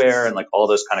everywhere and like all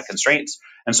those kind of constraints.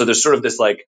 And so there's sort of this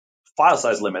like file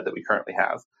size limit that we currently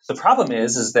have. The problem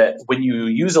is that when you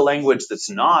use a language that's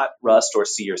not Rust or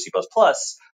C or C++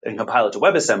 and compile it to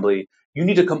WebAssembly, you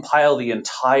need to compile the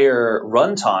entire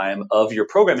runtime of your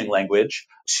programming language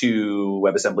to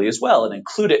WebAssembly as well and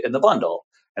include it in the bundle.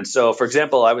 And so, for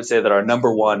example, I would say that our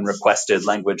number one requested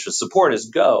language to support is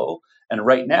Go. And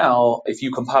right now, if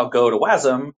you compile Go to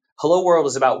WASM, Hello World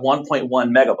is about 1.1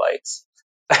 megabytes.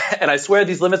 And I swear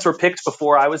these limits were picked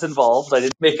before I was involved. I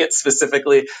didn't make it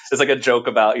specifically as like a joke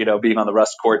about, being on the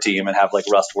Rust core team and have like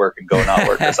Rust work and Go not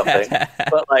work or something.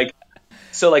 But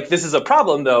this is a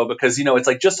problem though, because, it's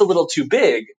like just a little too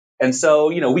big. And so,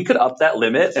 we could up that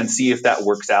limit and see if that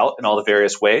works out in all the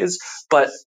various ways. But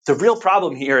the real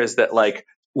problem here is that like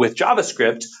with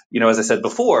JavaScript, as I said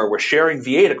before, we're sharing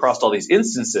V8 across all these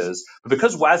instances. But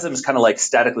because WASM is kind of like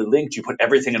statically linked, you put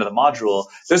everything into the module.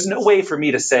 There's no way for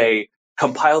me to say,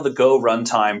 compile the Go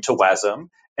runtime to WASM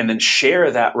and then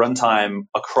share that runtime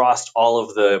across all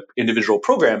of the individual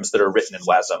programs that are written in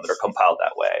WASM that are compiled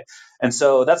that way. And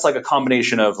so that's like a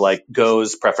combination of like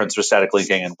Go's preference for static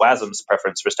linking and WASM's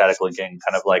preference for static linking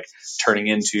kind of like turning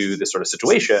into this sort of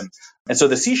situation. And so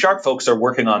the C# folks are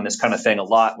working on this kind of thing a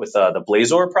lot with the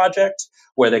Blazor project,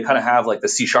 where they kind of have like the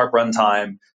C#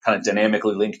 runtime kind of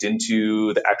dynamically linked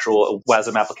into the actual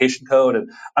WASM application code.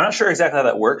 And I'm not sure exactly how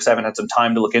that works. I haven't had some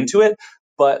time to look into it.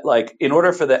 But like in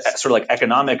order for the sort of like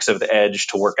economics of the edge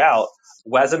to work out,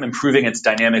 WASM improving its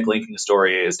dynamic linking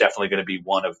story is definitely going to be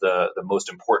one of the most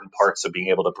important parts of being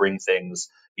able to bring things,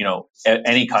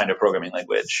 any kind of programming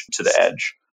language to the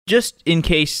edge. Just in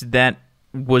case that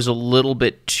was a little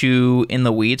bit too in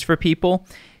the weeds for people,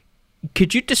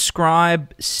 could you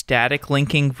describe static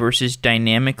linking versus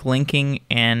dynamic linking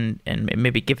and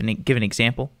maybe give an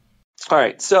example? All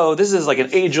right, so this is like an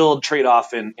age-old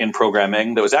trade-off in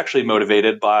programming that was actually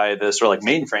motivated by the sort of like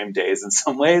mainframe days in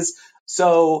some ways.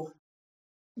 So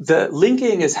the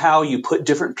linking is how you put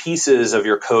different pieces of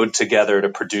your code together to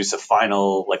produce a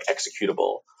final like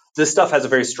executable. This stuff has a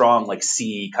very strong like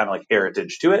C kind of like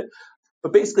heritage to it.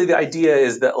 But basically the idea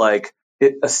is that like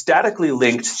a statically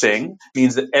linked thing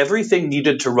means that everything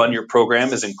needed to run your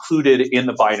program is included in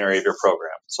the binary of your program.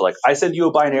 So like I send you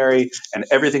a binary and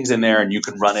everything's in there and you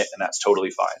can run it and that's totally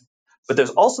fine. But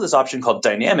there's also this option called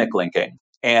dynamic linking.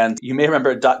 And you may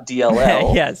remember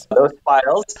 .dll, yes. Those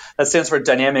files, that stands for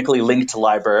dynamically linked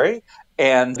library.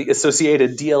 And the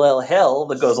associated DLL hell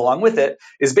that goes along with it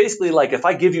is basically like if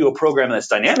I give you a program that's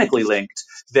dynamically linked,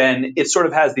 then it sort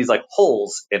of has these like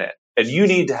holes in it. And you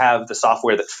need to have the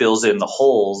software that fills in the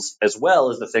holes as well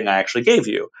as the thing I actually gave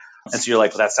you. And so you're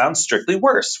like, well, that sounds strictly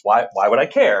worse. Why would I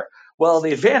care? Well,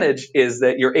 the advantage is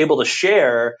that you're able to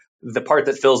share the part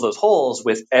that fills those holes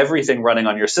with everything running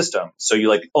on your system. So you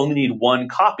like only need one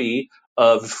copy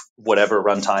of whatever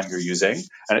runtime you're using,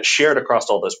 and it's shared across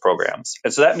all those programs.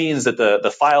 And so that means that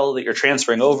the file that you're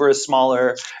transferring over is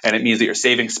smaller, and it means that you're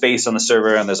saving space on the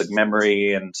server, and there's like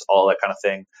memory and all that kind of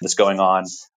thing that's going on.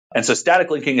 And so static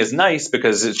linking is nice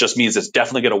because it just means it's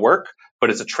definitely going to work, but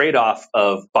it's a trade-off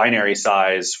of binary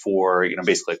size for,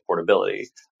 basically like portability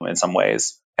in some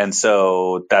ways. And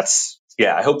so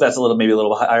I hope that's maybe a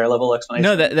little higher level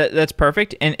explanation. No, that's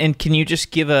perfect. And can you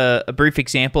just give a brief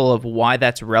example of why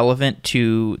that's relevant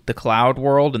to the cloud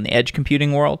world and the edge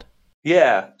computing world?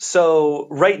 Yeah. So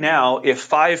right now, if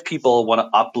 5 people want to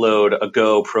upload a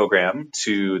Go program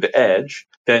to the edge,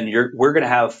 then we're going to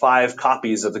have 5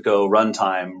 copies of the Go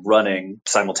runtime running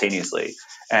simultaneously.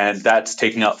 And that's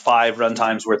taking up 5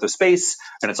 runtimes worth of space,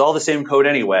 and it's all the same code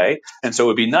anyway. And so it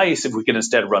would be nice if we could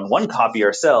instead run 1 copy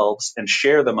ourselves and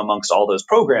share them amongst all those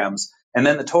programs. And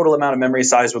then the total amount of memory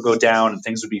size would go down and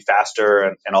things would be faster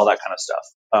and all that kind of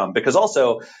stuff. Because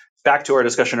also, back to our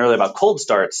discussion earlier about cold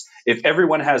starts, if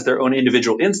everyone has their own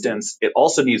individual instance, it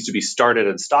also needs to be started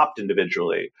and stopped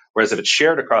individually. Whereas if it's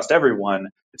shared across everyone,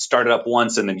 it's started up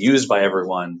once and then used by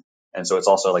everyone. And so it's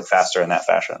also like faster in that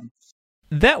fashion.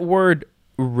 That word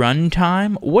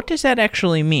runtime, what does that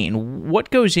actually mean? What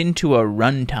goes into a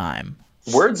runtime?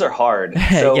 Words are hard.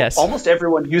 So Yes. Almost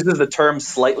everyone uses the term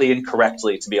slightly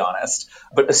incorrectly, to be honest.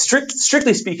 But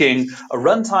strictly speaking, a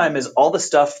runtime is all the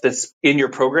stuff that's in your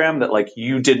program that like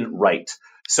you didn't write.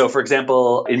 So for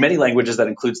example, in many languages that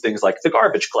includes things like the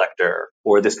garbage collector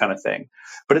or this kind of thing.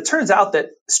 But it turns out that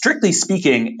strictly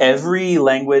speaking, every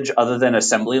language other than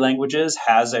assembly languages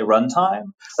has a runtime.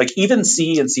 Like even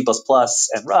C and C++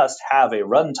 and Rust have a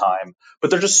runtime, but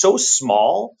they're just so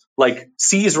small. Like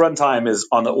C's runtime is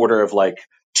on the order of like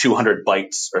 200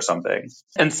 bytes or something.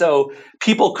 And so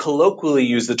people colloquially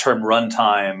use the term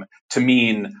runtime to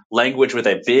mean language with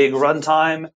a big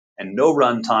runtime, and no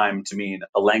runtime to mean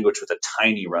a language with a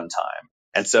tiny runtime.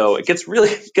 And so it gets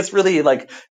really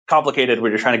like complicated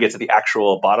when you're trying to get to the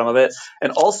actual bottom of it.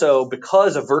 And also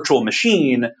because a virtual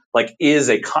machine like is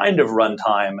a kind of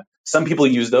runtime, some people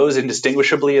use those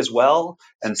indistinguishably as well.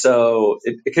 And so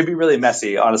it can be really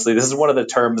messy. Honestly, this is one of the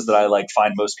terms that I like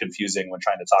find most confusing when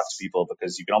trying to talk to people,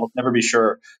 because you can almost never be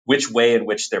sure which way in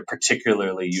which they're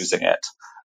particularly using it.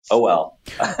 Oh, well.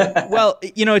 Well,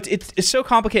 it's so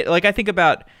complicated. Like I think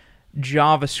about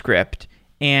JavaScript,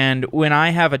 and when I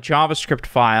have a JavaScript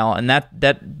file and that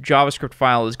JavaScript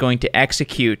file is going to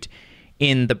execute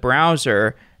in the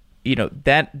browser,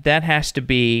 that has to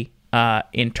be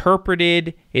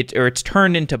interpreted, it's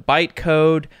turned into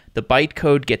bytecode. The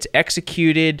bytecode gets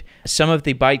executed. Some of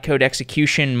the bytecode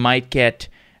execution might get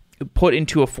put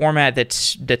into a format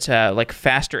that's like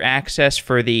faster access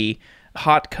for the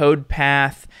hot code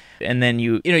path. And then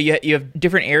you have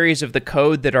different areas of the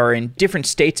code that are in different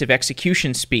states of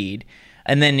execution speed.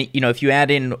 And then, if you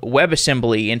add in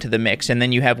WebAssembly into the mix, and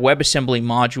then you have WebAssembly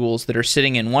modules that are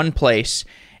sitting in one place,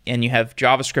 and you have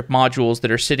JavaScript modules that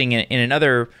are sitting in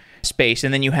another space,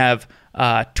 and then you have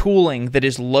tooling that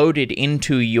is loaded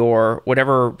into your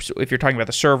whatever, if you're talking about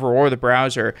the server or the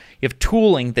browser, you have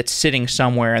tooling that's sitting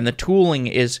somewhere, and the tooling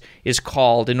is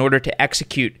called in order to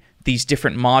execute these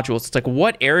different modules. It's like,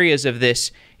 what areas of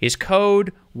this is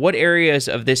code? What areas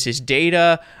of this is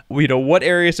data? What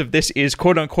areas of this is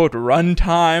quote unquote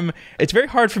runtime? It's very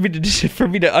hard for me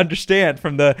to understand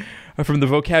from the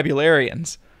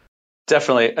vocabularians.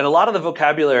 Definitely. And a lot of the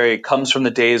vocabulary comes from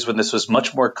the days when this was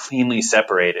much more cleanly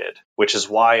separated, which is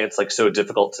why it's like so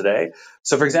difficult today.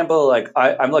 So for example, like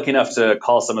I'm lucky enough to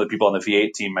call some of the people on the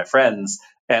V8 team my friends,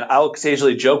 and I'll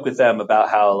occasionally joke with them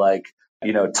about how like,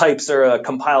 types are a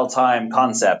compile time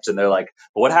concept. And they're like,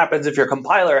 well, what happens if your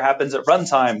compiler happens at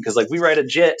runtime? Because like we write a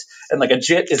JIT, and like a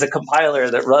JIT is a compiler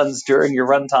that runs during your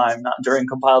runtime, not during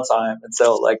compile time. And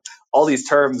so like all these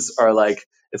terms are like,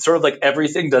 it's sort of like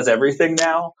everything does everything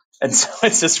now. And so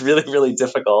it's just really, really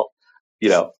difficult,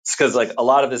 it's because like a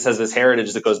lot of this has this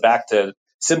heritage that goes back to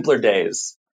simpler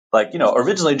days. Like,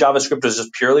 originally JavaScript was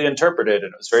just purely interpreted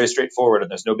and it was very straightforward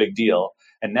and there's no big deal.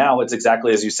 And now it's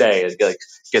exactly as you say, it like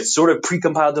gets sort of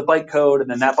precompiled to bytecode, and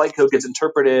then that bytecode gets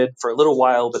interpreted for a little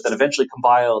while, but then eventually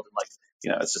compiled. And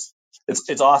like, it's just,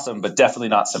 it's awesome, but definitely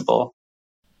not simple.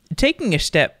 Taking a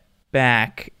step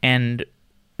back and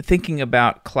thinking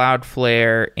about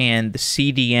Cloudflare and the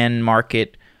CDN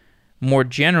market more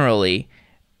generally,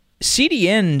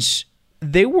 CDNs,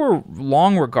 they were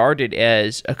long regarded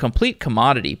as a complete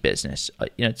commodity business.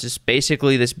 It's just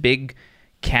basically this big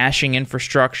caching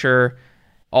infrastructure.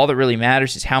 All that really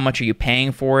matters is how much are you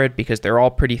paying for it, because they're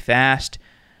all pretty fast.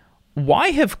 Why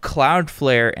have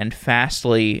Cloudflare and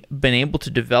Fastly been able to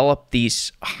develop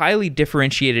these highly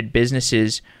differentiated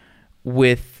businesses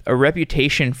with a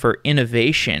reputation for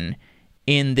innovation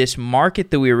in this market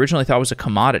that we originally thought was a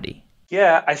commodity?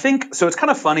 Yeah, I think so. It's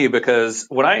kind of funny because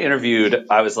when I interviewed,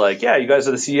 I was like, yeah, you guys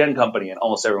are the CDN company. And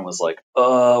almost everyone was like,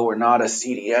 oh, we're not a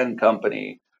CDN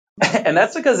company. And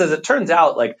that's because, as it turns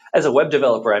out, like as a web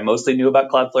developer, I mostly knew about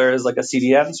Cloudflare as like a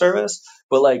CDN service.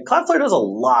 But like Cloudflare does a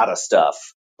lot of stuff.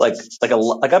 Like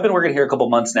I've been working here a couple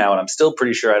months now, and I'm still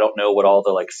pretty sure I don't know what all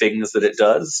the like things that it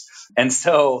does. And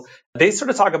so they sort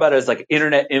of talk about it as like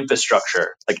internet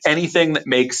infrastructure, like anything that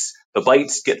makes the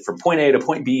bytes get from point A to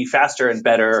point B faster and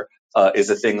better. is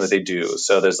a thing that they do.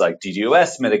 So there's like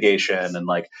DDoS mitigation and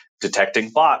like detecting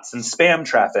bots and spam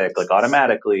traffic like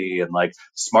automatically, and like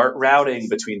smart routing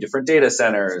between different data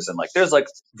centers, and like there's like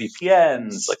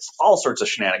VPNs, like all sorts of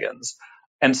shenanigans.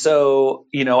 And so,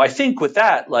 I think with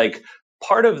that, like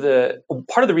part of the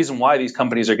reason why these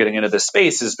companies are getting into this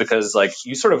space is because, like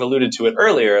you sort of alluded to it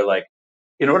earlier, like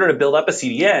in order to build up a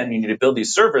CDN, you need to build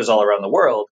these servers all around the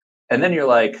world. And then you're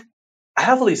like, I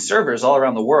have all these servers all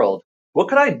around the world. What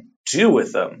could I do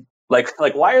with them? Like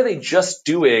why are they just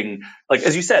doing, like,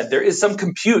 as you said, there is some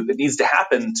compute that needs to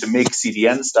happen to make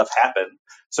CDN stuff happen.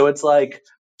 So it's like,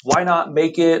 why not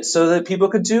make it so that people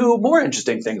could do more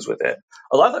interesting things with it?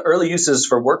 A lot of the early uses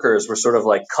for workers were sort of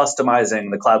like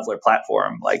customizing the Cloudflare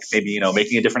platform, like maybe,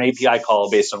 making a different API call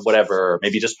based on whatever, or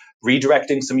maybe just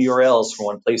redirecting some URLs from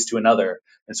one place to another.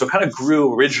 And so it kind of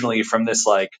grew originally from this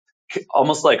like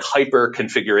almost like hyper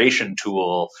configuration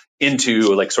tool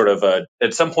into like sort of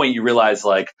at some point you realize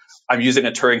like, I'm using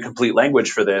a Turing complete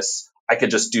language for this. I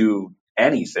could just do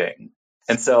anything.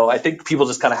 And so I think people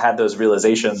just kind of had those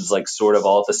realizations like sort of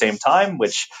all at the same time,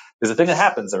 which is a thing that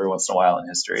happens every once in a while in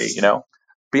history, But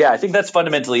yeah, I think that's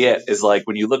fundamentally it, is like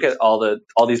when you look at all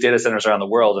these data centers around the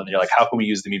world and you're like, how can we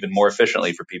use them even more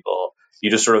efficiently for people? You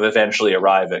just sort of eventually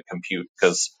arrive at compute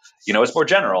because, it's more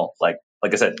general. Like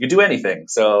I said, you do anything.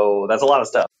 So that's a lot of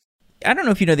stuff. I don't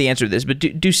know if you know the answer to this, but do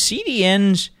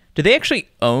CDNs, do they actually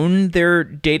own their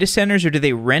data centers or do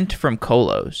they rent from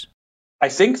colos? I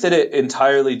think that it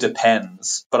entirely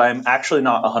depends, but I'm actually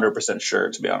not 100% sure,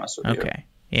 to be honest with you. Okay.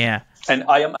 Yeah. And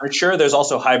I'm sure there's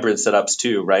also hybrid setups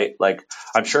too, right? Like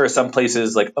I'm sure some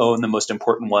places like own the most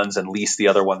important ones and lease the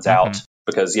other ones out.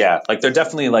 Because like they're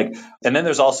definitely like, and then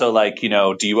there's also like, do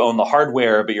you own the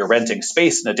hardware, but you're renting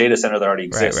space in a data center that already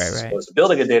exists? Right. As opposed to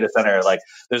building a data center, like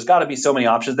there's got to be so many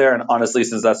options there. And honestly,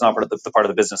 since that's not part of the part of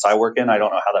the business I work in, I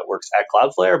don't know how that works at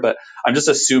Cloudflare, but I'm just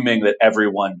assuming that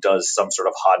everyone does some sort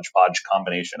of hodgepodge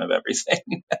combination of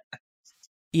everything.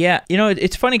 Yeah.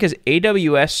 It's funny because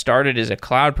AWS started as a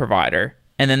cloud provider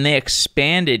and then they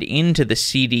expanded into the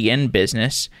CDN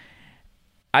business.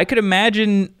 I could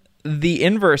imagine the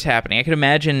inverse happening. I could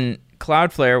imagine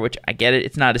Cloudflare, which I get it,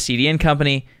 it's not a CDN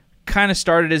company, kind of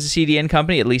started as a CDN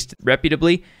company, at least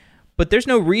reputably, but there's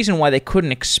no reason why they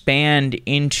couldn't expand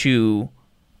into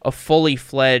a fully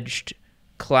fledged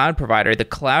cloud provider. The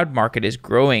cloud market is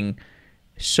growing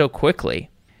so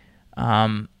quickly.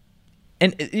 And,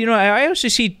 I also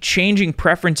see changing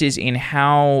preferences in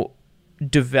how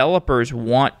developers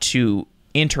want to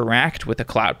interact with a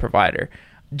cloud provider.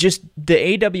 Just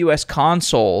the AWS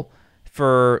console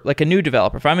for like a new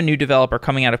developer. If I'm a new developer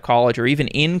coming out of college or even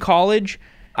in college,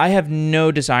 I have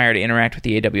no desire to interact with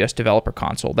the AWS developer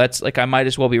console. That's like I might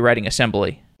as well be writing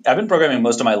assembly. I've been programming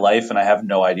most of my life and I have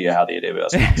no idea how the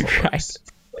AWS console works.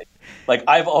 Like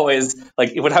I've always,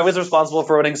 like when I was responsible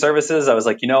for running services, I was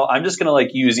like, I'm just going to like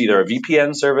use either a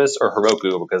VPN service or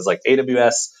Heroku because like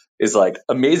AWS is like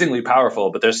amazingly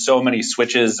powerful, but there's so many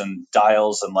switches and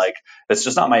dials and like, that's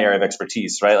just not my area of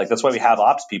expertise, right? Like that's why we have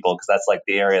ops people because that's like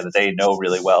the area that they know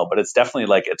really well, but it's definitely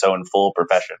like its own full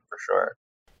profession for sure.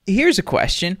 Here's a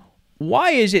question.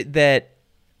 Why is it that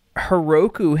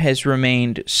Heroku has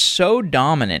remained so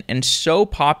dominant and so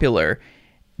popular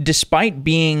despite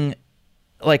being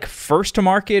like first to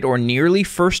market or nearly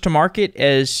first to market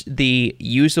as the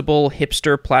usable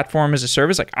hipster platform as a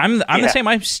service? Like I'm the same.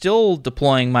 I'm still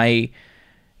deploying my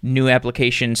new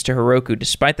applications to Heroku,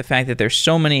 despite the fact that there's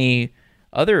so many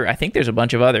other. I think there's a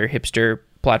bunch of other hipster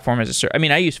platform as a service. I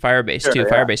mean, I use Firebase too. Yeah.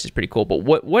 Firebase is pretty cool. But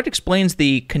what explains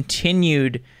the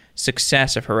continued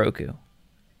success of Heroku?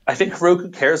 I think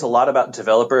Heroku cares a lot about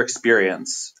developer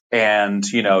experience, and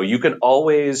you can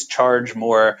always charge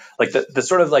more. Like the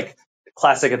sort of like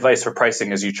classic advice for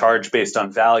pricing is you charge based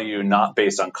on value, not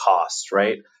based on cost,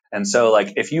 right? And so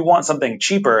like if you want something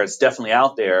cheaper, it's definitely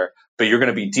out there, but you're going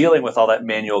to be dealing with all that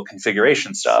manual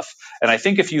configuration stuff. And I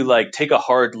think if you like take a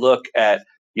hard look at,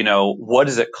 what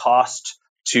does it cost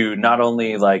to not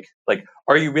only like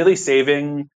are you really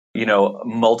saving,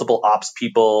 multiple ops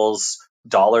people's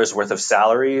dollars worth of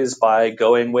salaries by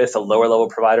going with a lower level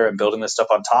provider and building this stuff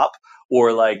on top?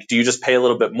 Or like, do you just pay a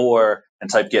little bit more and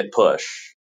type git push?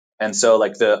 And so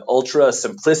like the ultra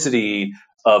simplicity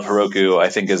of Heroku, I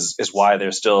think is why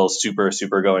they're still super,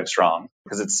 super going strong,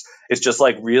 because it's just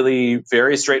like really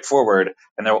very straightforward.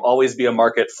 And there will always be a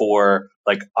market for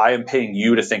like, I am paying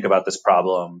you to think about this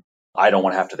problem. I don't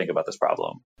want to have to think about this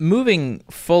problem. Moving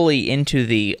fully into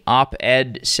the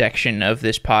op-ed section of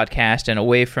this podcast and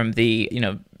away from the,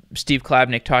 Steve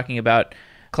Klabnik talking about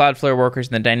Cloudflare workers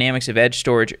and the dynamics of edge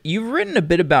storage, you've written a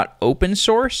bit about open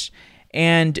source.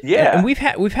 And we've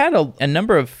had a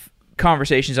number of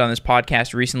conversations on this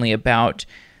podcast recently about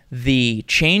the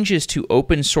changes to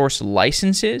open source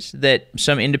licenses that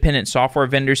some independent software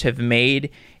vendors have made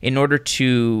in order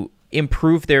to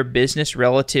improve their business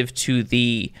relative to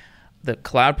the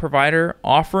cloud provider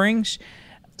offerings.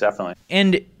 Definitely.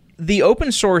 And the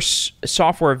open source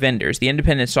software vendors, the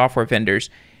independent software vendors,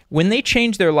 when they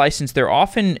change their license, they're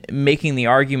often making the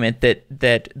argument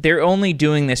that they're only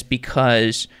doing this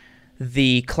because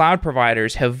the cloud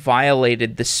providers have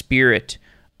violated the spirit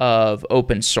of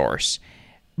open source.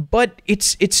 But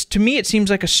it's to me, it seems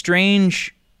like a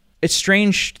strange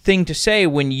thing to say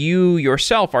when you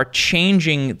yourself are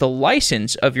changing the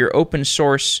license of your open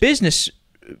source business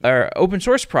or open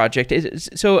source project.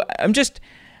 So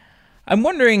I'm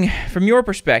wondering, from your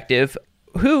perspective,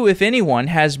 who, if anyone,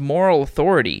 has moral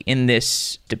authority in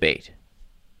this debate?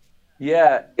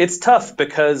 Yeah, it's tough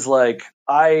because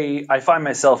I find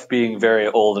myself being very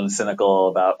old and cynical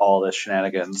about all this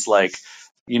shenanigans.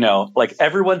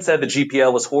 Everyone said the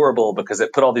GPL was horrible because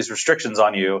it put all these restrictions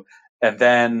on you. And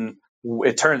then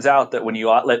it turns out that when you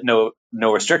let no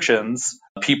restrictions,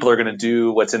 people are going to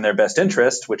do what's in their best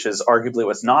interest, which is arguably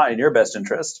what's not in your best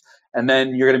interest. And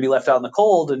then you're going to be left out in the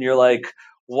cold and you're like,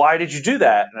 why did you do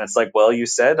that? And it's like, well, you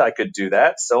said I could do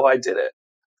that, so I did it.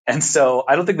 And so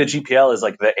I don't think the GPL is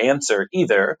the answer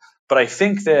either. But I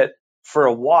think that for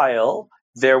a while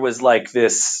there was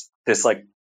this I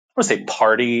want to say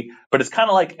party, but it's kind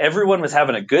of like everyone was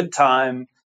having a good time,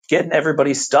 getting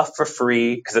everybody's stuff for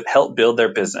free because it helped build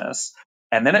their business.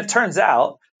 And then it turns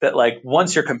out that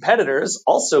once your competitors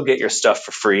also get your stuff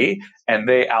for free and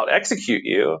they out execute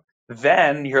you,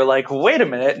 then you're like, wait a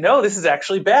minute, no, this is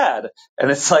actually bad. And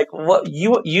it's like, what,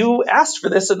 you asked for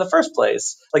this in the first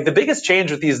place. The biggest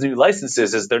change with these new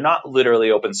licenses is they're not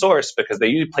literally open source because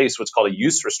they place what's called a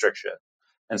use restriction.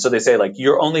 And so they say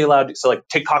you're only allowed to, so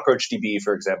take CockroachDB,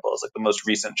 for example, is the most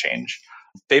recent change.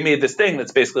 They made this thing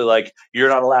that's basically you're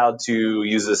not allowed to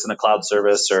use this in a cloud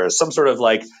service or some sort of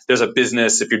there's a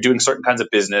business. If you're doing certain kinds of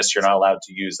business, you're not allowed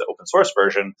to use the open source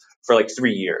version for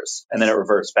 3 years. And then it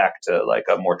reverts back to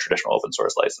a more traditional open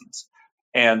source license.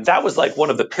 And that was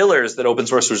one of the pillars that open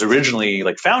source was originally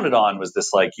founded on, was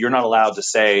this you're not allowed to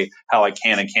say how I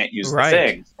can and can't use the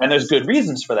thing. And there's good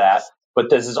reasons for that. But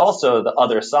this is also the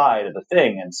other side of the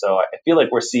thing. And so I feel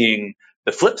we're seeing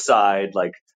the flip side,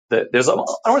 there's I don't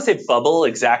want to say bubble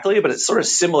exactly, but it's sort of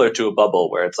similar to a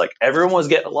bubble where it's everyone was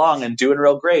getting along and doing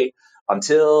real great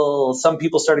until some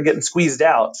people started getting squeezed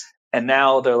out. And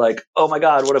now they're like, oh my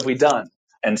God, what have we done?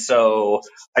 And so,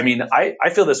 I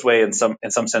feel this way in some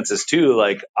senses too.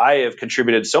 I have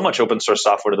contributed so much open source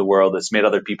software to the world that's made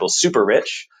other people super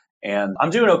rich. And I'm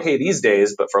doing okay these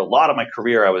days, but for a lot of my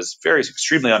career, I was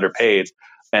extremely underpaid,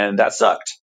 and that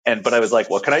sucked. But I was like,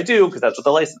 what can I do? Because that's what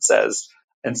the license says.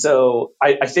 And so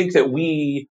I think that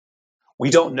we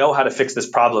don't know how to fix this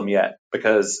problem yet,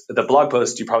 because the blog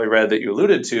post you probably read that you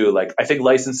alluded to, I think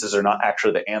licenses are not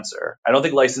actually the answer. I don't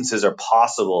think licenses are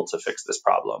possible to fix this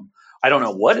problem. I don't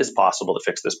know what is possible to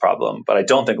fix this problem, but I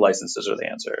don't think licenses are the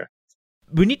answer.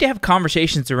 We need to have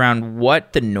conversations around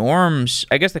what the norms,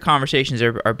 I guess the conversations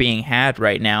are being had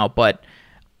right now, but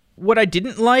what I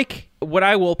didn't like, what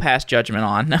I will pass judgment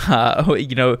on,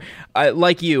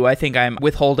 like you, I think I'm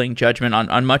withholding judgment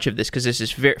on much of this because this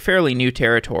is fairly new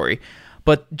territory.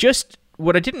 But just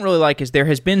what I didn't really like is there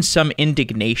has been some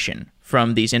indignation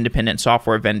from these independent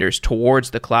software vendors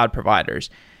towards the cloud providers.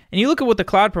 And you look at what the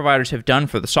cloud providers have done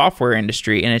for the software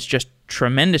industry, and it's just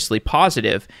tremendously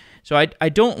positive. So I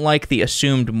don't like the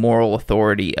assumed moral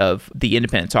authority of the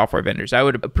independent software vendors. I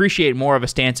would appreciate more of a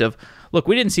stance of, look,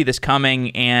 we didn't see this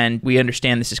coming, and we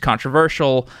understand this is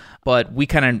controversial, but we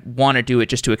kind of want to do it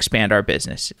just to expand our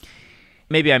business.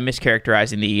 Maybe I'm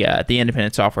mischaracterizing the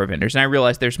independent software vendors, and I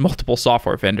realize there's multiple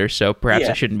software vendors, so perhaps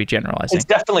I shouldn't be generalizing. It's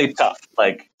definitely tough.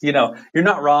 You're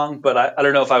not wrong, but I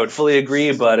don't know if I would fully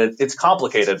agree, but it's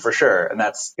complicated for sure. And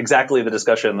that's exactly the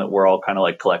discussion that we're all kind of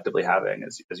collectively having,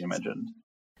 as you mentioned.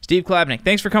 Steve Klabnik,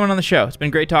 thanks for coming on the show. It's been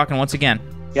great talking once again.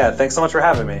 Yeah, thanks so much for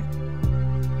having me.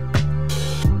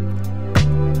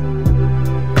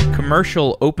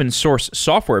 Commercial open source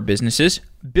software businesses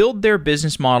build their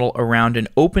business model around an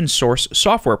open source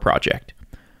software project.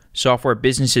 Software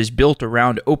businesses built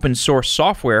around open source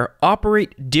software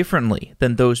operate differently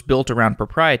than those built around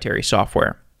proprietary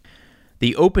software.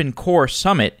 The Open Core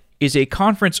Summit is a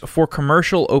conference for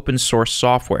commercial open source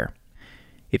software.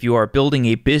 If you are building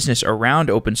a business around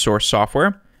open source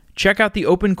software, check out the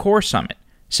Open Core Summit,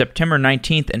 September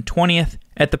 19th and 20th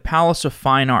at the Palace of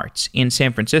Fine Arts in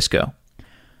San Francisco.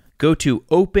 Go to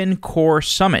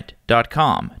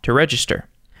opencoresummit.com to register.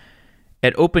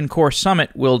 At Open Core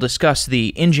Summit, we'll discuss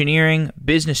the engineering,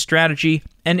 business strategy,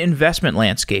 and investment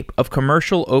landscape of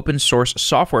commercial open source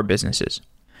software businesses.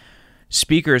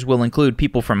 Speakers will include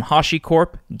people from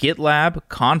HashiCorp, GitLab,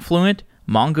 Confluent,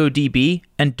 MongoDB,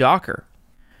 and Docker.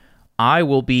 I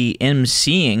will be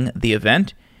emceeing the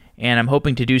event, and I'm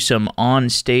hoping to do some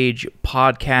on-stage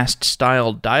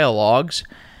podcast-style dialogues.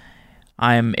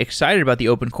 I'm excited about the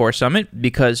Open Core Summit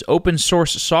because open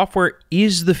source software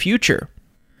is the future.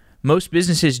 Most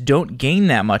businesses don't gain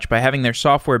that much by having their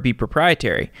software be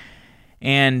proprietary.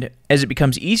 And as it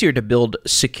becomes easier to build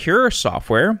secure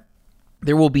software,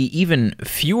 there will be even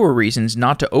fewer reasons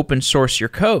not to open source your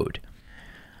code.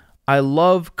 I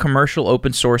love commercial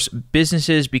open source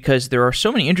businesses because there are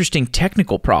so many interesting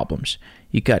technical problems.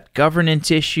 You got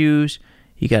governance issues,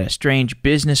 you got a strange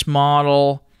business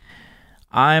model.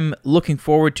 I'm looking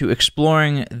forward to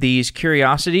exploring these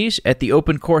curiosities at the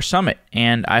Open Core Summit,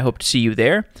 and I hope to see you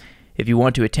there. If you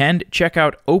want to attend, check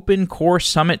out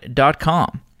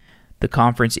opencoresummit.com. The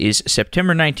conference is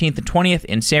September 19th and 20th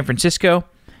in San Francisco.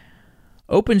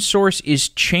 Open source is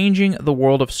changing the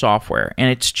world of software, and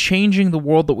it's changing the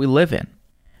world that we live in.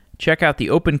 Check out the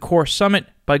Open Core Summit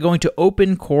by going to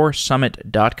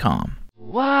opencoresummit.com.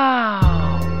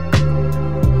 Wow!